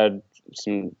read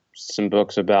some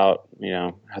books about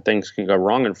how things can go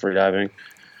wrong in freediving.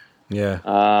 Yeah.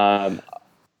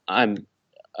 I'm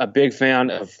a big fan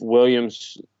of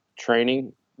William's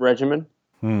training regimen.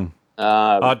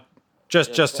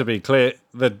 Just to be clear,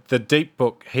 the Deep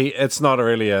book, it's not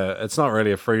really a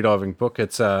freediving book.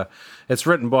 It's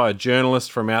written by a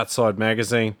journalist from Outside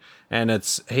Magazine, and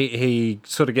he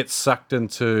sort of gets sucked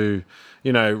into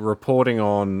reporting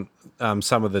on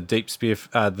some of the deep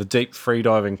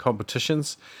freediving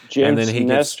competitions. James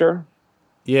Nestor.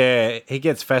 He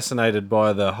gets fascinated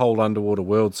by the whole underwater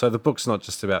world. So the book's not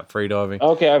just about freediving.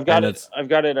 Okay, I've got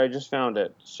it. I just found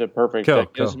it. So perfect. Cool,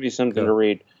 that gives me something to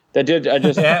read. I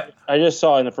just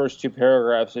saw in the first two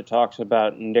paragraphs it talks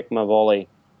about Nick Mavoli.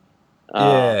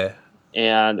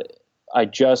 And I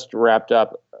just wrapped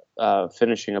up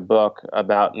finishing a book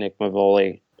about Nick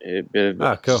Mavoli. A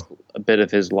bit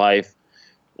of his life.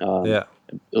 I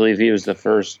believe he was the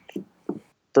first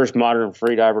modern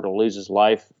freediver to lose his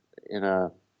life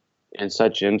in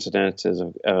such incidents as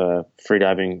a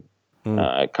freediving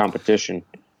competition.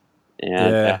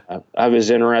 And I was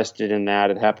interested in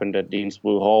that. It happened at Dean's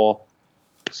Blue Hole.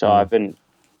 So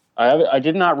I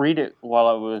did not read it while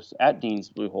I was at Dean's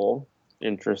Blue Hole,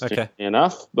 interestingly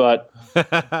enough, but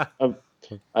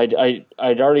I'd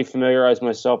already familiarized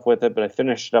myself with it, but I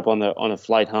finished it up on the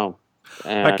flight home.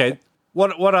 And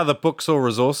What other books or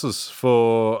resources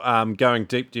for going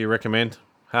deep do you recommend?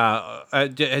 Do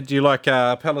you like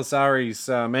Pelizzari's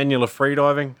Manual of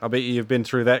Freediving? I bet you've been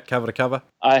through that cover to cover.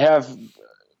 I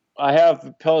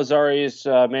have Pelizzari's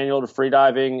Manual to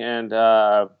Freediving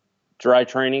and dry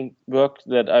training book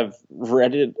that I've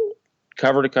read it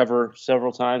cover to cover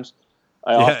several times.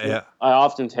 I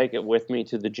often take it with me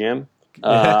to the gym.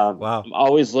 Wow. I'm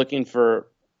always looking for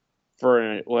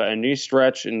a new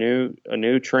stretch, a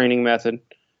new training method,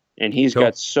 and he's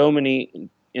got so many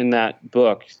in that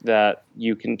book that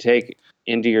you can take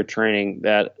into your training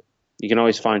that you can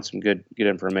always find some good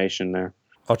information there.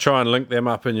 I'll try and link them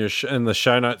up in the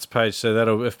show notes page, so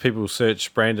that'll, if people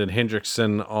search Brandon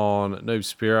Hendrickson on Noob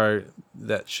Spearo,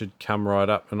 that should come right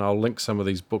up, and I'll link some of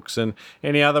these books in.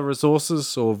 Any other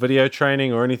resources or video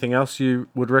training or anything else you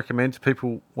would recommend to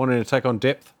people wanting to take on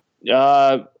depth?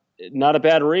 Not a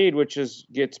bad read, which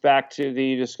gets back to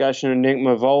the discussion of Nick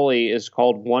Mavoli, is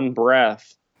called One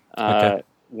Breath.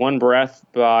 One Breath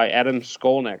by Adam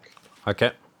Skolnick.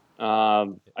 Okay.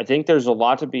 I think there's a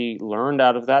lot to be learned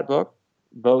out of that book,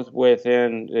 both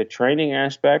within the training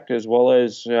aspect as well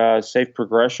as safe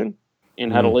progression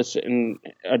and how to listen.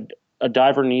 A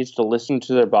diver needs to listen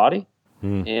to their body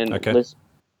and listen.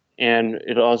 And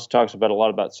it also talks about a lot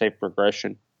about safe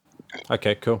progression.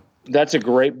 Okay, cool. That's a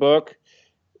great book.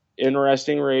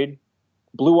 Interesting read.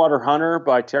 Blue Water Hunter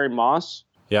by Terry Moss.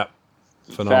 Yeah,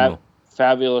 phenomenal.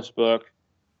 Fabulous book.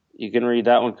 You can read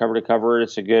that one cover to cover. It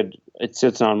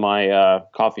sits on my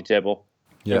coffee table.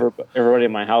 Yeah. Everybody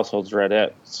in my household's read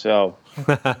it. So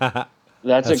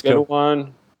that's a good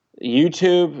one.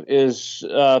 YouTube is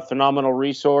a phenomenal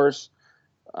resource.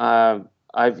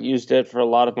 I've used it for a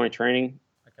lot of my training.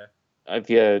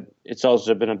 it's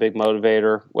also been a big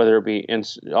motivator, whether it be in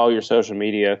all your social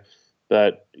media,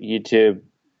 but YouTube.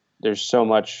 There's so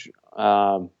much,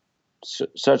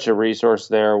 such a resource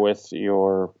there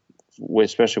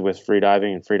especially with free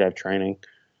diving and free dive training,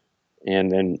 and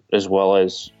then as well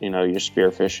as your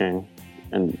spearfishing,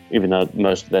 and even though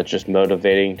most of that's just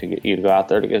motivating to get you to go out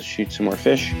there to go shoot some more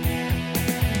fish.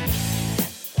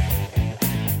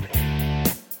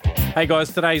 Hey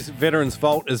guys, today's Veterans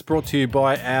Vault is brought to you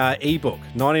by our ebook,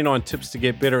 99 Tips to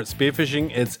Get Better at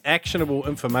Spearfishing. It's actionable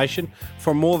information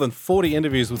from more than 40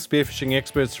 interviews with spearfishing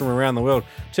experts from around the world.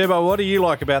 Turbo, what do you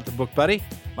like about the book, buddy?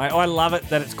 Mate, I love it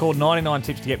that it's called 99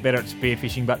 Tips to Get Better at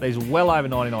Spearfishing, but there's well over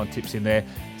 99 tips in there.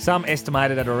 Some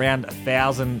estimated at around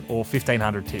 1,000 or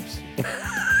 1,500 tips.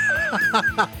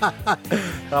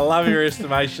 I love your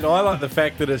estimation. I like the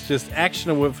fact that it's just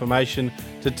actionable information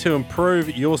to improve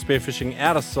your spearfishing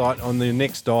out of sight on the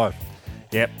next dive.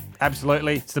 Yep,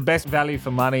 absolutely. It's the best value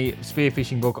for money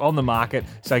spearfishing book on the market.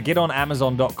 So get on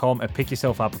Amazon.com and pick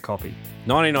yourself up a copy.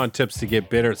 99 tips to get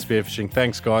better at spearfishing.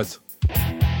 Thanks, guys.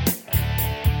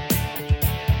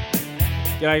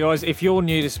 G'day guys, if you're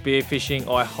new to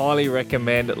spearfishing, I highly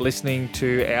recommend listening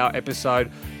to our episode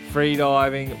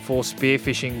Freediving for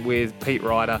Spearfishing with Pete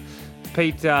Ryder.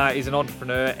 Pete is an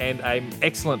entrepreneur and an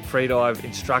excellent freedive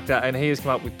instructor, and he has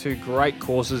come up with two great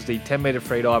courses, the 10-metre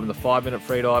freedive and the 5-minute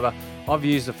freediver. I've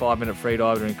used the 5-minute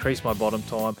freediver to increase my bottom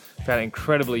time, found it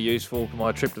incredibly useful for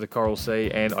my trip to the Coral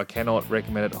Sea, and I cannot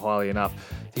recommend it highly enough.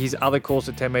 His other course,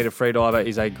 the 10-metre freediver,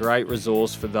 is a great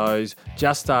resource for those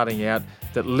just starting out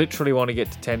that literally want to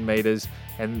get to 10 metres,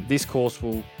 and this course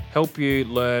will help you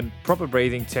learn proper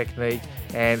breathing technique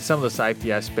and some of the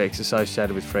safety aspects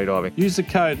associated with freediving. Use the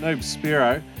code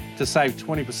NoobSpearo to save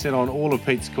 20% on all of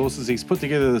Pete's courses. He's put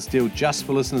together this deal just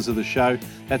for listeners of the show.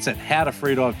 That's at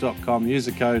howtofreedive.com. Use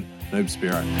the code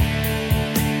NoobSpearo.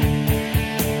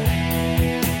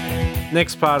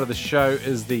 Next part of the show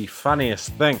is the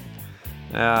funniest thing.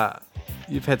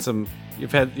 You've had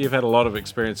a lot of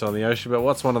experience on the ocean, but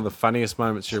what's one of the funniest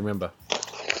moments you remember?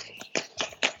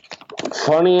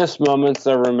 Funniest moments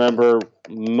I remember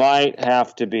might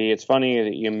have to be, it's funny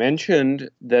that you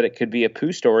mentioned that it could be a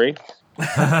poo story.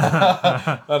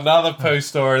 Another poo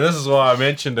story. This is why I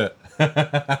mentioned it.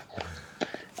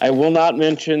 I will not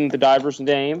mention the diver's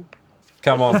name.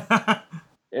 Come on.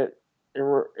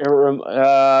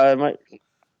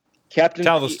 Captain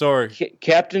Tell the story.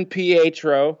 Captain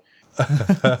Pietro.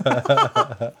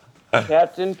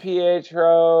 Captain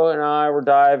Pietro and I were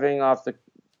diving off the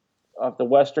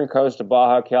western coast of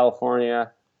Baja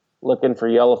California, looking for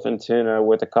yellowfin tuna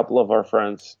with a couple of our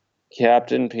friends.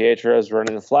 Captain Pietro is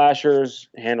running the flashers,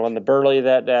 handling the burley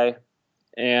that day,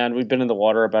 and we've been in the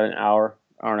water about an hour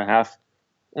and a half.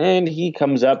 And he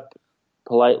comes up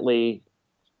politely,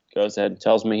 goes ahead and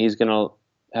tells me he's going to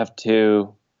have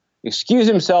to excuse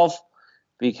himself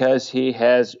because he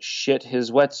has shit his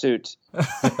wetsuit.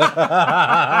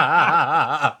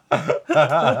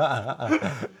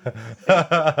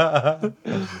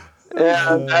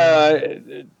 And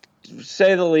to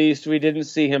say the least, we didn't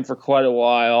see him for quite a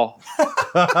while.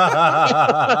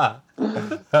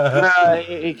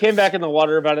 He came back in the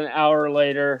water about an hour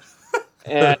later,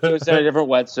 and he was in a different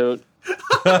wetsuit.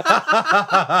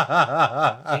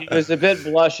 He was a bit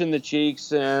blush in the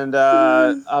cheeks and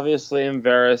obviously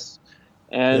embarrassed.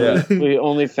 And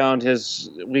we found his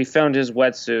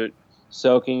wetsuit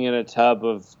soaking in a tub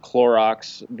of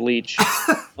Clorox bleach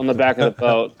on the back of the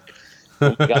boat.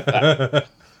 When we got back.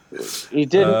 He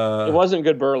didn't. It wasn't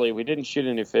good burley. We didn't shoot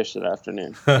any fish that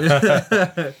afternoon.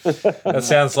 That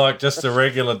sounds like just a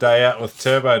regular day out with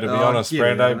Turbo, to be honest,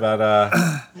 Brando. But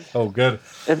all good.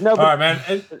 All right, man.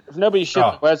 If nobody shit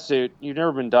the wetsuit, you've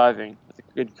never been diving with a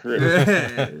good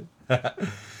crew.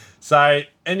 So,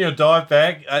 in your dive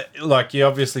bag, you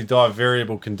obviously dive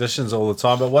variable conditions all the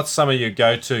time. But what's some of your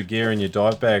go-to gear in your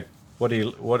dive bag?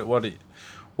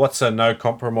 What's a no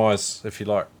compromise, if you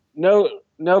like?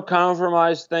 No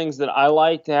compromise things that I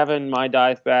like to have in my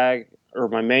dive bag or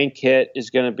my main kit is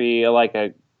going to be like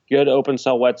a good open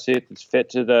cell wetsuit that's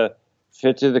fit to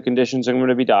the conditions I'm going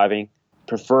to be diving.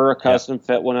 Prefer a custom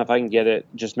fit one if I can get it.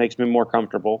 Just makes me more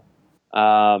comfortable.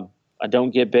 I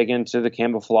don't get big into the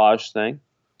camouflage thing.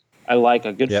 I like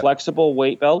a good flexible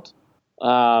weight belt. A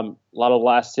lot of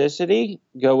elasticity.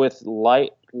 Go with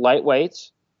light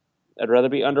weights. I'd rather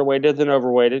be underweighted than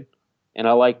overweighted, and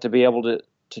I like to be able to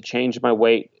change my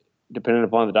weight depending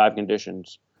upon the dive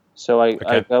conditions. So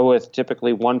I go with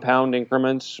typically 1 pound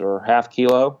increments or half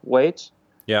kilo weights.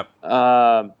 Yep.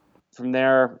 From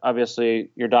there,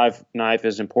 obviously, your dive knife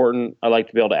is important. I like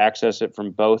to be able to access it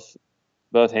from both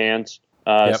hands.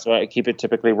 So I keep it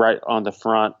typically right on the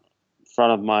front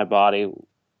front of my body,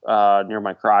 near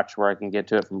my crotch, where I can get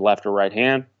to it from left or right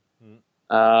hand.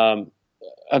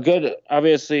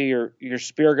 Obviously, your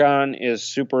spear gun is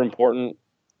super important.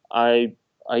 I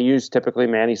use typically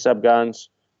Manny sub guns,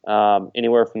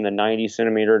 anywhere from the 90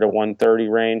 centimeter to 130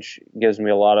 range. Gives me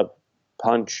a lot of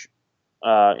punch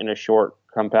in a short,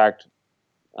 compact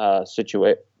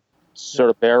sort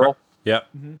of barrel. Yep.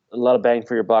 A lot of bang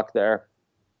for your buck there.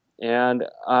 And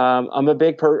I'm a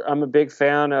big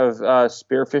fan of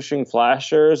spearfishing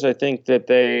flashers. I think that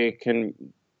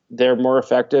they're more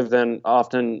effective than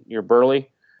often your burley.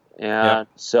 And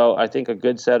so I think a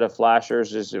good set of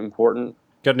flashers is important.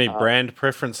 Got any brand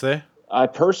preference there? I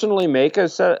personally make a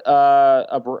set,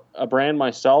 a brand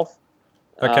myself.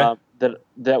 Okay.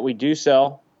 That we do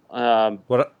sell.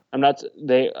 What?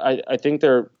 I think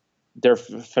they're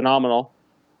phenomenal.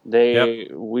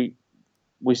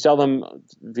 We sell them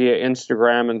via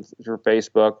Instagram and through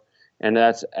Facebook, and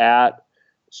that's at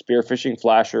Spearfishing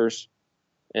Flashers.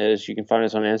 As you can find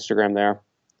us on Instagram there.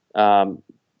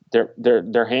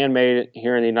 They're handmade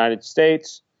here in the United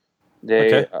States.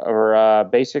 They are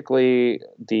basically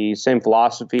the same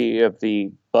philosophy of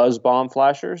the Buzz Bomb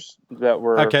flashers that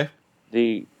were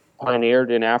the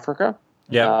pioneered in Africa.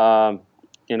 Yeah.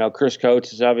 Chris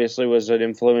Coates obviously was an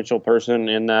influential person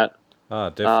in that.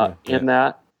 Definitely. In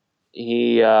that,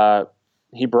 he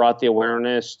brought the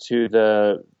awareness to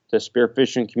the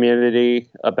spearfishing community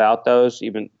about those.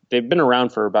 Even they've been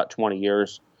around for about 20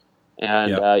 years,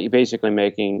 and you're basically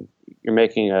making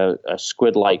a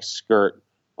squid-like skirt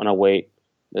on a weight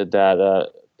that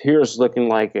appears looking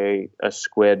like a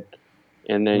squid,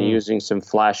 and then using some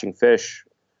flashing fish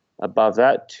above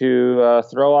that to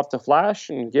throw off the flash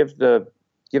and give the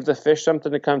fish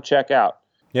something to come check out.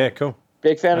 Yeah, cool.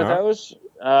 Big fan of those.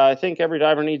 I think every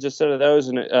diver needs a set of those,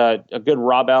 and a good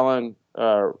Rob Allen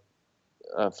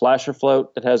flasher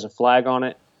float that has a flag on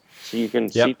it, so you can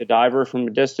see the diver from a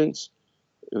distance.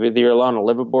 Whether you're on a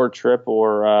liveaboard trip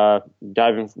or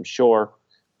diving from shore,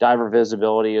 diver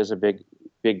visibility is a big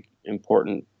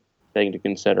important thing to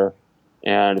consider.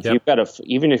 And if you've got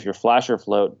even if your flasher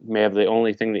float may have the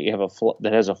only thing that you have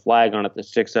that has a flag on it that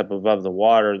sticks up above the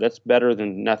water, that's better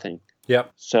than nothing.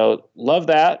 Yep. So love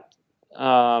that.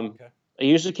 I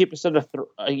usually keep a set of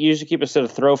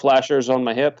throw flashers on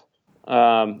my hip.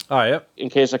 In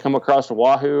case I come across a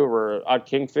wahoo or an odd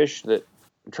kingfish that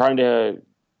I'm trying to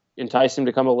entice him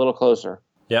to come a little closer.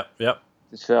 Yep.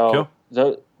 So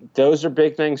those are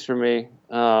big things for me.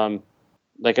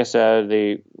 Like I said,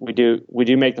 we do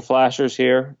make the flashers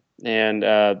here, and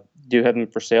do have them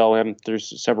for sale. We have them through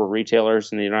several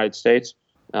retailers in the United States.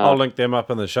 I'll link them up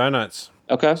in the show notes.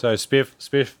 Okay. So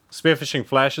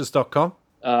spearfishingflashes.com.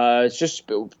 It's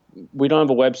just we don't have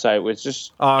a website. It's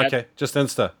just just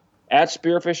Insta at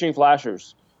Spearfishing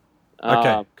Flashers.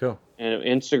 Okay, cool. And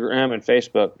Instagram and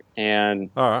Facebook, and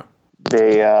all right.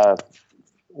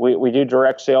 We do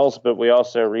direct sales, but we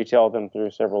also retail them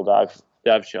through several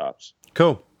dive shops.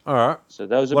 Cool. All right. So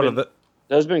those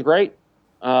have been great.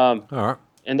 All right.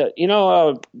 And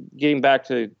getting back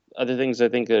to other things, I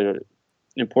think are an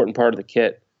important part of the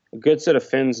kit. A good set of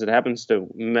fins that happens to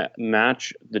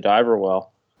match the diver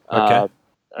well. Okay.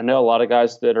 I know a lot of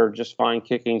guys that are just fine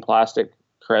kicking plastic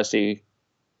Cressy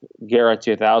Garrett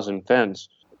 2000 fins.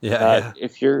 Yeah.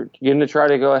 If you're going to try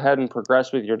to go ahead and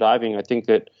progress with your diving, I think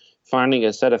that finding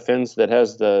a set of fins that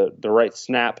has the right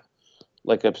snap,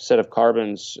 like a set of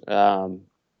carbons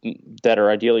that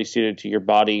are ideally suited to your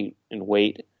body and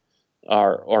weight,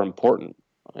 are important.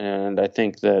 And I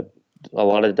think that a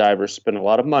lot of divers spend a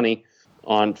lot of money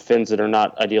on fins that are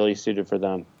not ideally suited for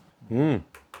them.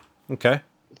 Okay. I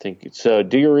think so.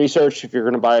 Do your research if you're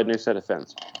going to buy a new set of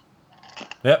fins.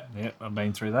 Yep, I've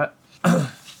been through that.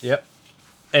 Yep.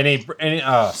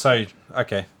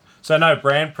 So no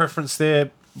brand preference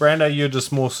there, Brando. You're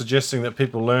just more suggesting that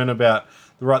people learn about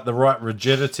the right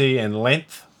rigidity and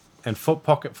length and foot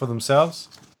pocket for themselves.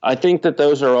 I think that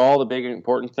those are all the big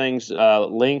important things: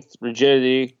 length,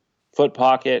 rigidity, foot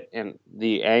pocket, and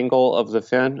the angle of the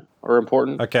fin are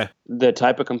important. Okay. The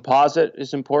type of composite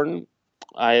is important.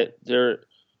 There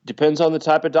depends on the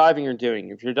type of diving you're doing.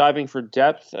 If you're diving for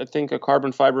depth, I think a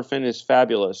carbon fiber fin is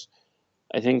fabulous.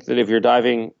 I think that if you're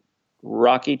diving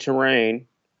rocky terrain,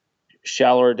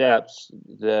 shallower depths,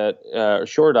 that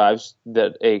shore dives,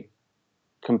 that a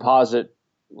composite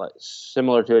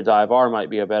similar to a Dive R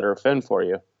might be a better fin for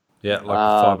you. Yeah, like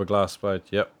a fiberglass blade.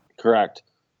 Yep. Correct.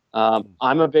 I'm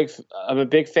a big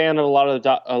fan of a lot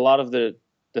of the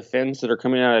fins that are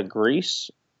coming out of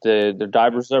Greece. The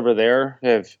divers over there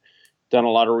have done a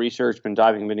lot of research, been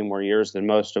diving many more years than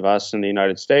most of us in the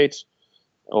United States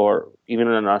or even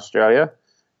in Australia.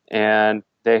 And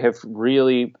they have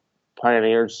really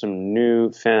pioneered some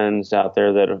new fins out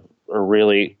there that are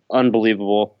really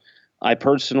unbelievable. I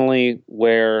personally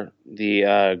wear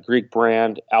the Greek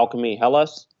brand Alchemy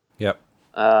Hellas. Yep.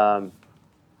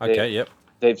 Yep.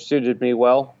 They've suited me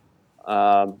well,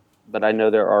 but I know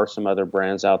there are some other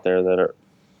brands out there that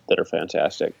are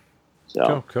fantastic.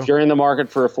 So Cool. if you're in the market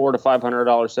for a $400 to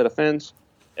 $500 set of fins,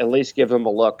 at least give them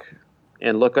a look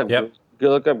and look up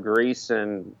Greece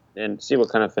and see what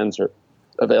kind of fins are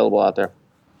available out there.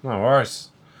 No worries.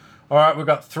 All right, we've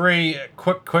got 3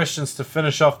 quick questions to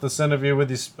finish off this interview with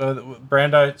this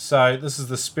Brando. So this is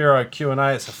the Spiro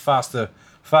Q&A. It's a faster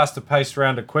paced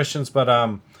round of questions.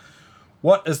 But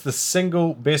what is the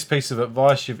single best piece of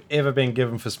advice you've ever been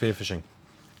given for spearfishing?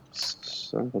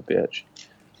 Son of a bitch.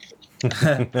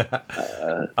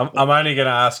 I'm only going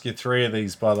to ask you 3 of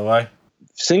these, by the way.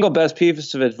 Single best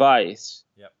piece of advice.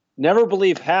 Yep. Never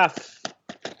believe half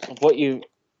of what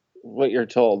you're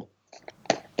told.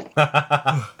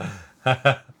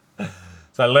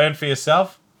 So learn for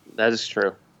yourself. That is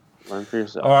true. Learn for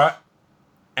yourself. All right.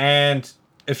 And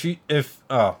who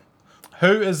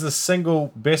is the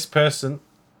single best person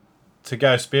to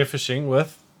go spearfishing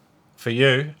with for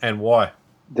you, and why?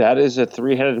 That is a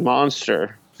 3-headed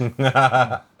monster.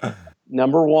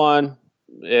 Number 1,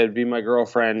 it'd be my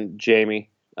girlfriend Jamie.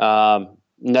 And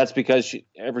that's because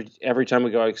every time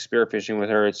we go spearfishing with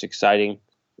her, it's exciting.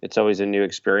 It's always a new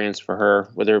experience for her,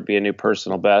 whether it be a new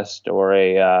personal best or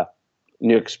a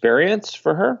new experience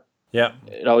for her. Yeah.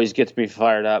 It always gets me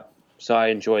fired up, so I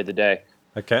enjoy the day.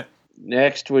 Okay.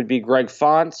 Next would be Greg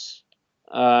Fonts.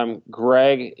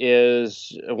 Greg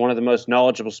is one of the most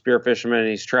knowledgeable spearfishermen.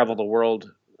 He's traveled the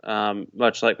world,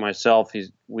 much like myself.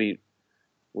 We've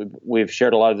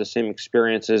shared a lot of the same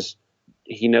experiences.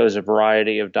 He knows a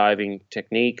variety of diving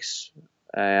techniques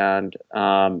and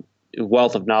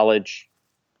wealth of knowledge,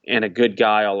 and a good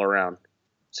guy all around.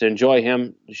 So enjoy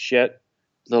him. Shit.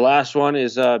 The last one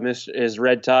is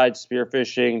Red Tide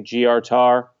Spearfishing, GR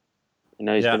Tar. I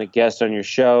know he's been a guest on your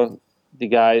show. The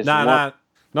guys. Not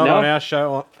on our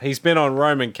show. He's been on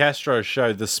Roman Castro's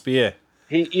show, The Spear.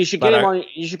 You should get him on.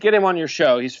 You should get him on your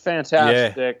show. He's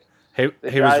fantastic. Yeah.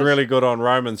 He was really good on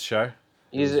Roman's show.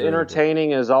 He's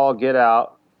entertaining as all get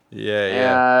out.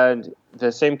 Yeah. And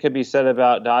the same could be said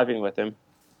about diving with him.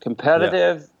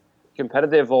 Competitive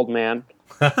old man.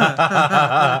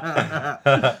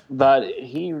 But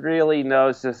he really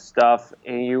knows this stuff,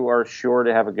 and you are sure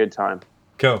to have a good time.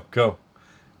 Cool.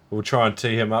 We'll try and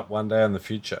tee him up one day in the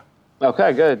future.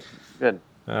 Okay, good. All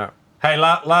right. Hey,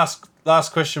 last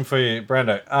question for you,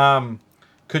 Brando.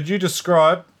 Could you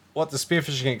describe what the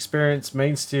spearfishing experience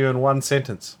means to you in one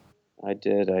sentence? I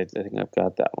did. I think I've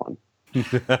got that one.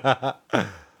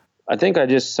 I think I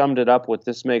just summed it up with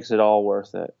this makes it all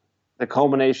worth it. The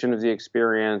culmination of the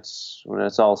experience when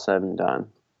it's all said and done.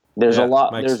 There's a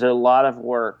lot of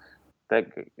work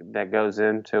that goes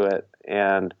into it,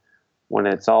 and when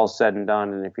it's all said and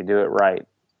done, and if you do it right,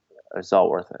 it's all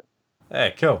worth it.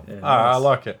 Hey, cool. Yeah, All right, I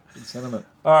like it. Good sentiment.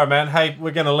 All right, man. Hey,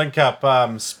 we're going to link up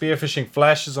Spearfishing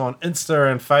Flashes on Insta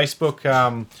and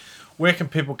Facebook. Where can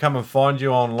people come and find you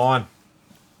online?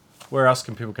 Where else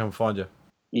can people come and find you?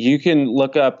 You can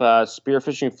look up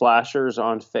Spearfishing Flashers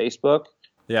on Facebook.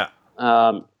 Yeah.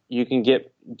 You can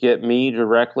get me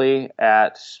directly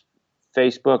at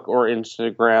Facebook or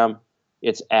Instagram.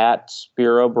 It's at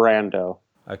Spiro Brando.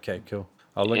 Okay, cool.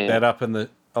 I'll link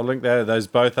those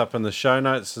both up in the show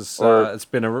notes. It's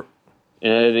been a.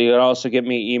 And you can also get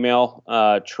me email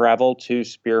travel to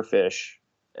spearfish,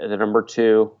 the number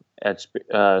 2 at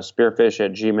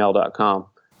spearfish@gmail.com.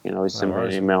 You know, always send me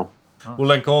an email. We'll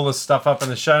link all this stuff up in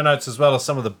the show notes, as well as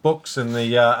some of the books and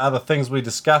the other things we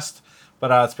discussed.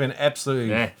 But it's been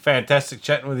absolutely fantastic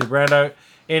chatting with you, Brando.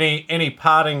 Any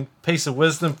parting piece of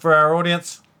wisdom for our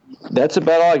audience? That's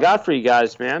about all I got for you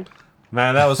guys, man.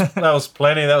 Man, that was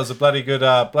plenty. That was a bloody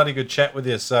good chat with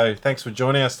you. So thanks for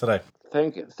joining us today.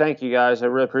 Thank you guys. I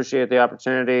really appreciate the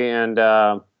opportunity, and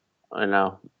I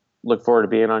look forward to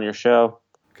being on your show.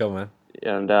 Cool, man.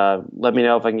 And let me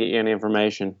know if I can get you any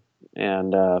information,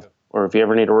 and or if you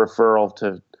ever need a referral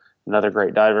to another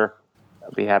great diver,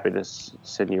 I'd be happy to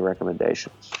send you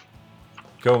recommendations.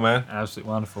 Cool, man.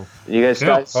 Absolutely wonderful. You guys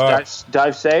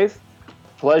dive safe.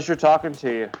 Pleasure talking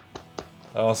to you.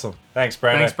 Awesome. Thanks,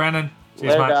 Brandon.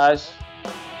 Cheers, later, guys.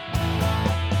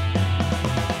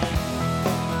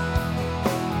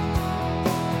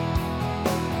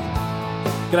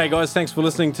 G'day guys, thanks for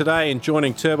listening today and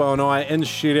joining Turbo and I in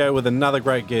studio with another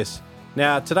great guest.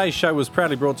 Now, today's show was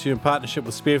proudly brought to you in partnership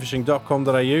with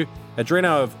spearfishing.com.au.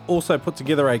 Adreno have also put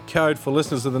together a code for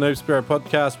listeners of the Noob Spiro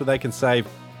podcast where they can save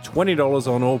 $20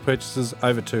 on all purchases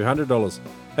over $200.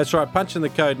 That's right, punch in the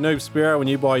code NoobSpearo when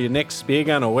you buy your next spear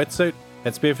gun or wetsuit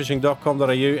at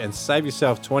spearfishing.com.au and save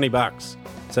yourself $20.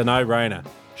 It's a no-brainer.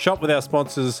 Shop with our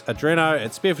sponsors Adreno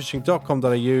at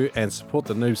spearfishing.com.au and support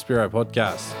the Noob Spearo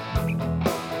podcast.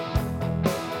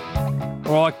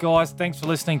 All right, guys, thanks for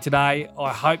listening today.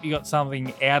 I hope you got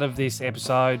something out of this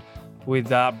episode with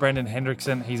Brendan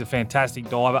Hendrickson. He's a fantastic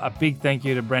diver. A big thank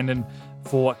you to Brendan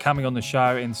for coming on the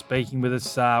show and speaking with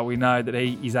us. We know that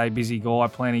he is a busy guy,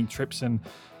 planning trips and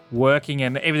working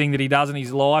and everything that he does in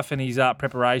his life and his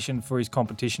preparation for his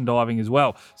competition diving as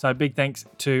well. So big thanks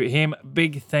to him.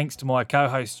 Big thanks to my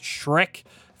co-host Shrek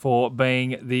for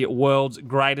being the world's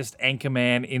greatest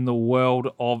anchorman in the world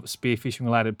of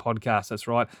spearfishing-related podcasts. That's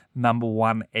right,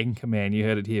 #1 anchorman. You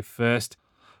heard it here first.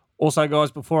 Also, guys,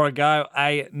 before I go,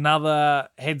 another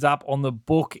heads up on the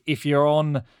book. If you're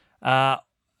on, iBooks.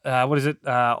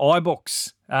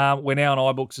 We're now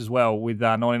on iBooks as well with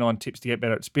 99 tips to get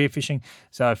better at spearfishing.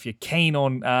 So if you're keen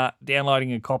on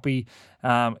downloading a copy,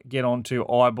 get onto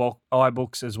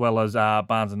iBooks as well as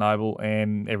Barnes & Noble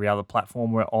and every other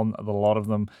platform. We're on the lot of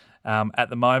them at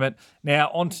the moment.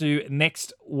 Now, on to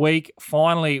next week.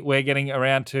 Finally, we're getting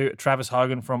around to Travis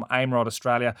Hogan from Aimrod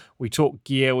Australia. We talk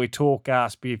gear, we talk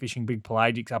spearfishing big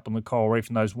pelagics up on the coral reef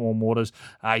in those warm waters.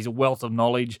 He's a wealth of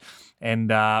knowledge,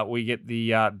 and we get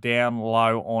the down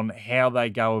low on how they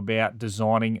go about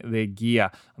designing their gear.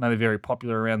 I know they're very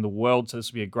popular around the world, so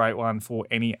this will be a great one for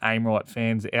any Aimrod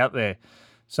fans out there.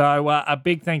 So a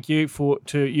big thank you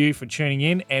to you for tuning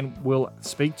in, and we'll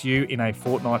speak to you in a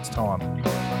fortnight's time.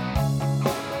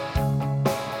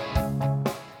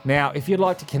 Now, if you'd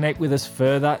like to connect with us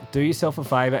further, do yourself a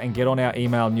favour and get on our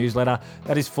email newsletter.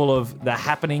 That is full of the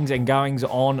happenings and goings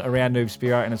on around Noob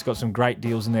Spearo, and it's got some great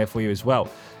deals in there for you as well.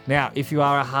 Now, if you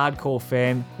are a hardcore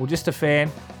fan, or just a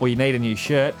fan, or you need a new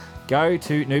shirt, go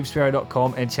to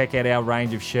noobspearo.com and check out our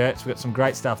range of shirts. We've got some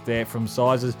great stuff there, from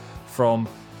sizes from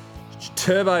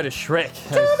Turbo to Shrek.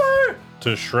 Turbo to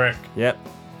Shrek. Yep,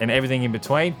 and everything in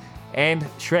between. And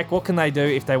Shrek, what can they do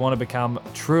if they want to become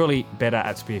truly better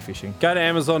at spearfishing? Go to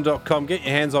Amazon.com, get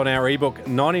your hands on our ebook,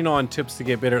 99 Tips to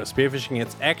Get Better at Spearfishing.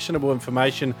 It's actionable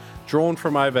information drawn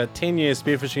from over 10 years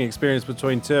spearfishing experience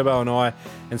between Turbo and I,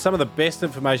 and some of the best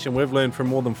information we've learned from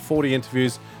more than 40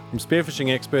 interviews from spearfishing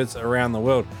experts around the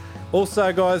world.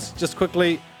 Also, guys, just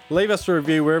quickly, leave us a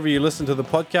review wherever you listen to the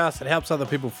podcast. It helps other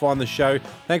people find the show.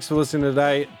 Thanks for listening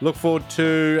today. Look forward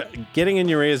to getting in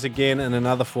your ears again in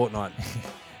another fortnight.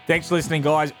 Thanks for listening,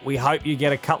 guys. We hope you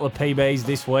get a couple of PBs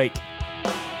this week.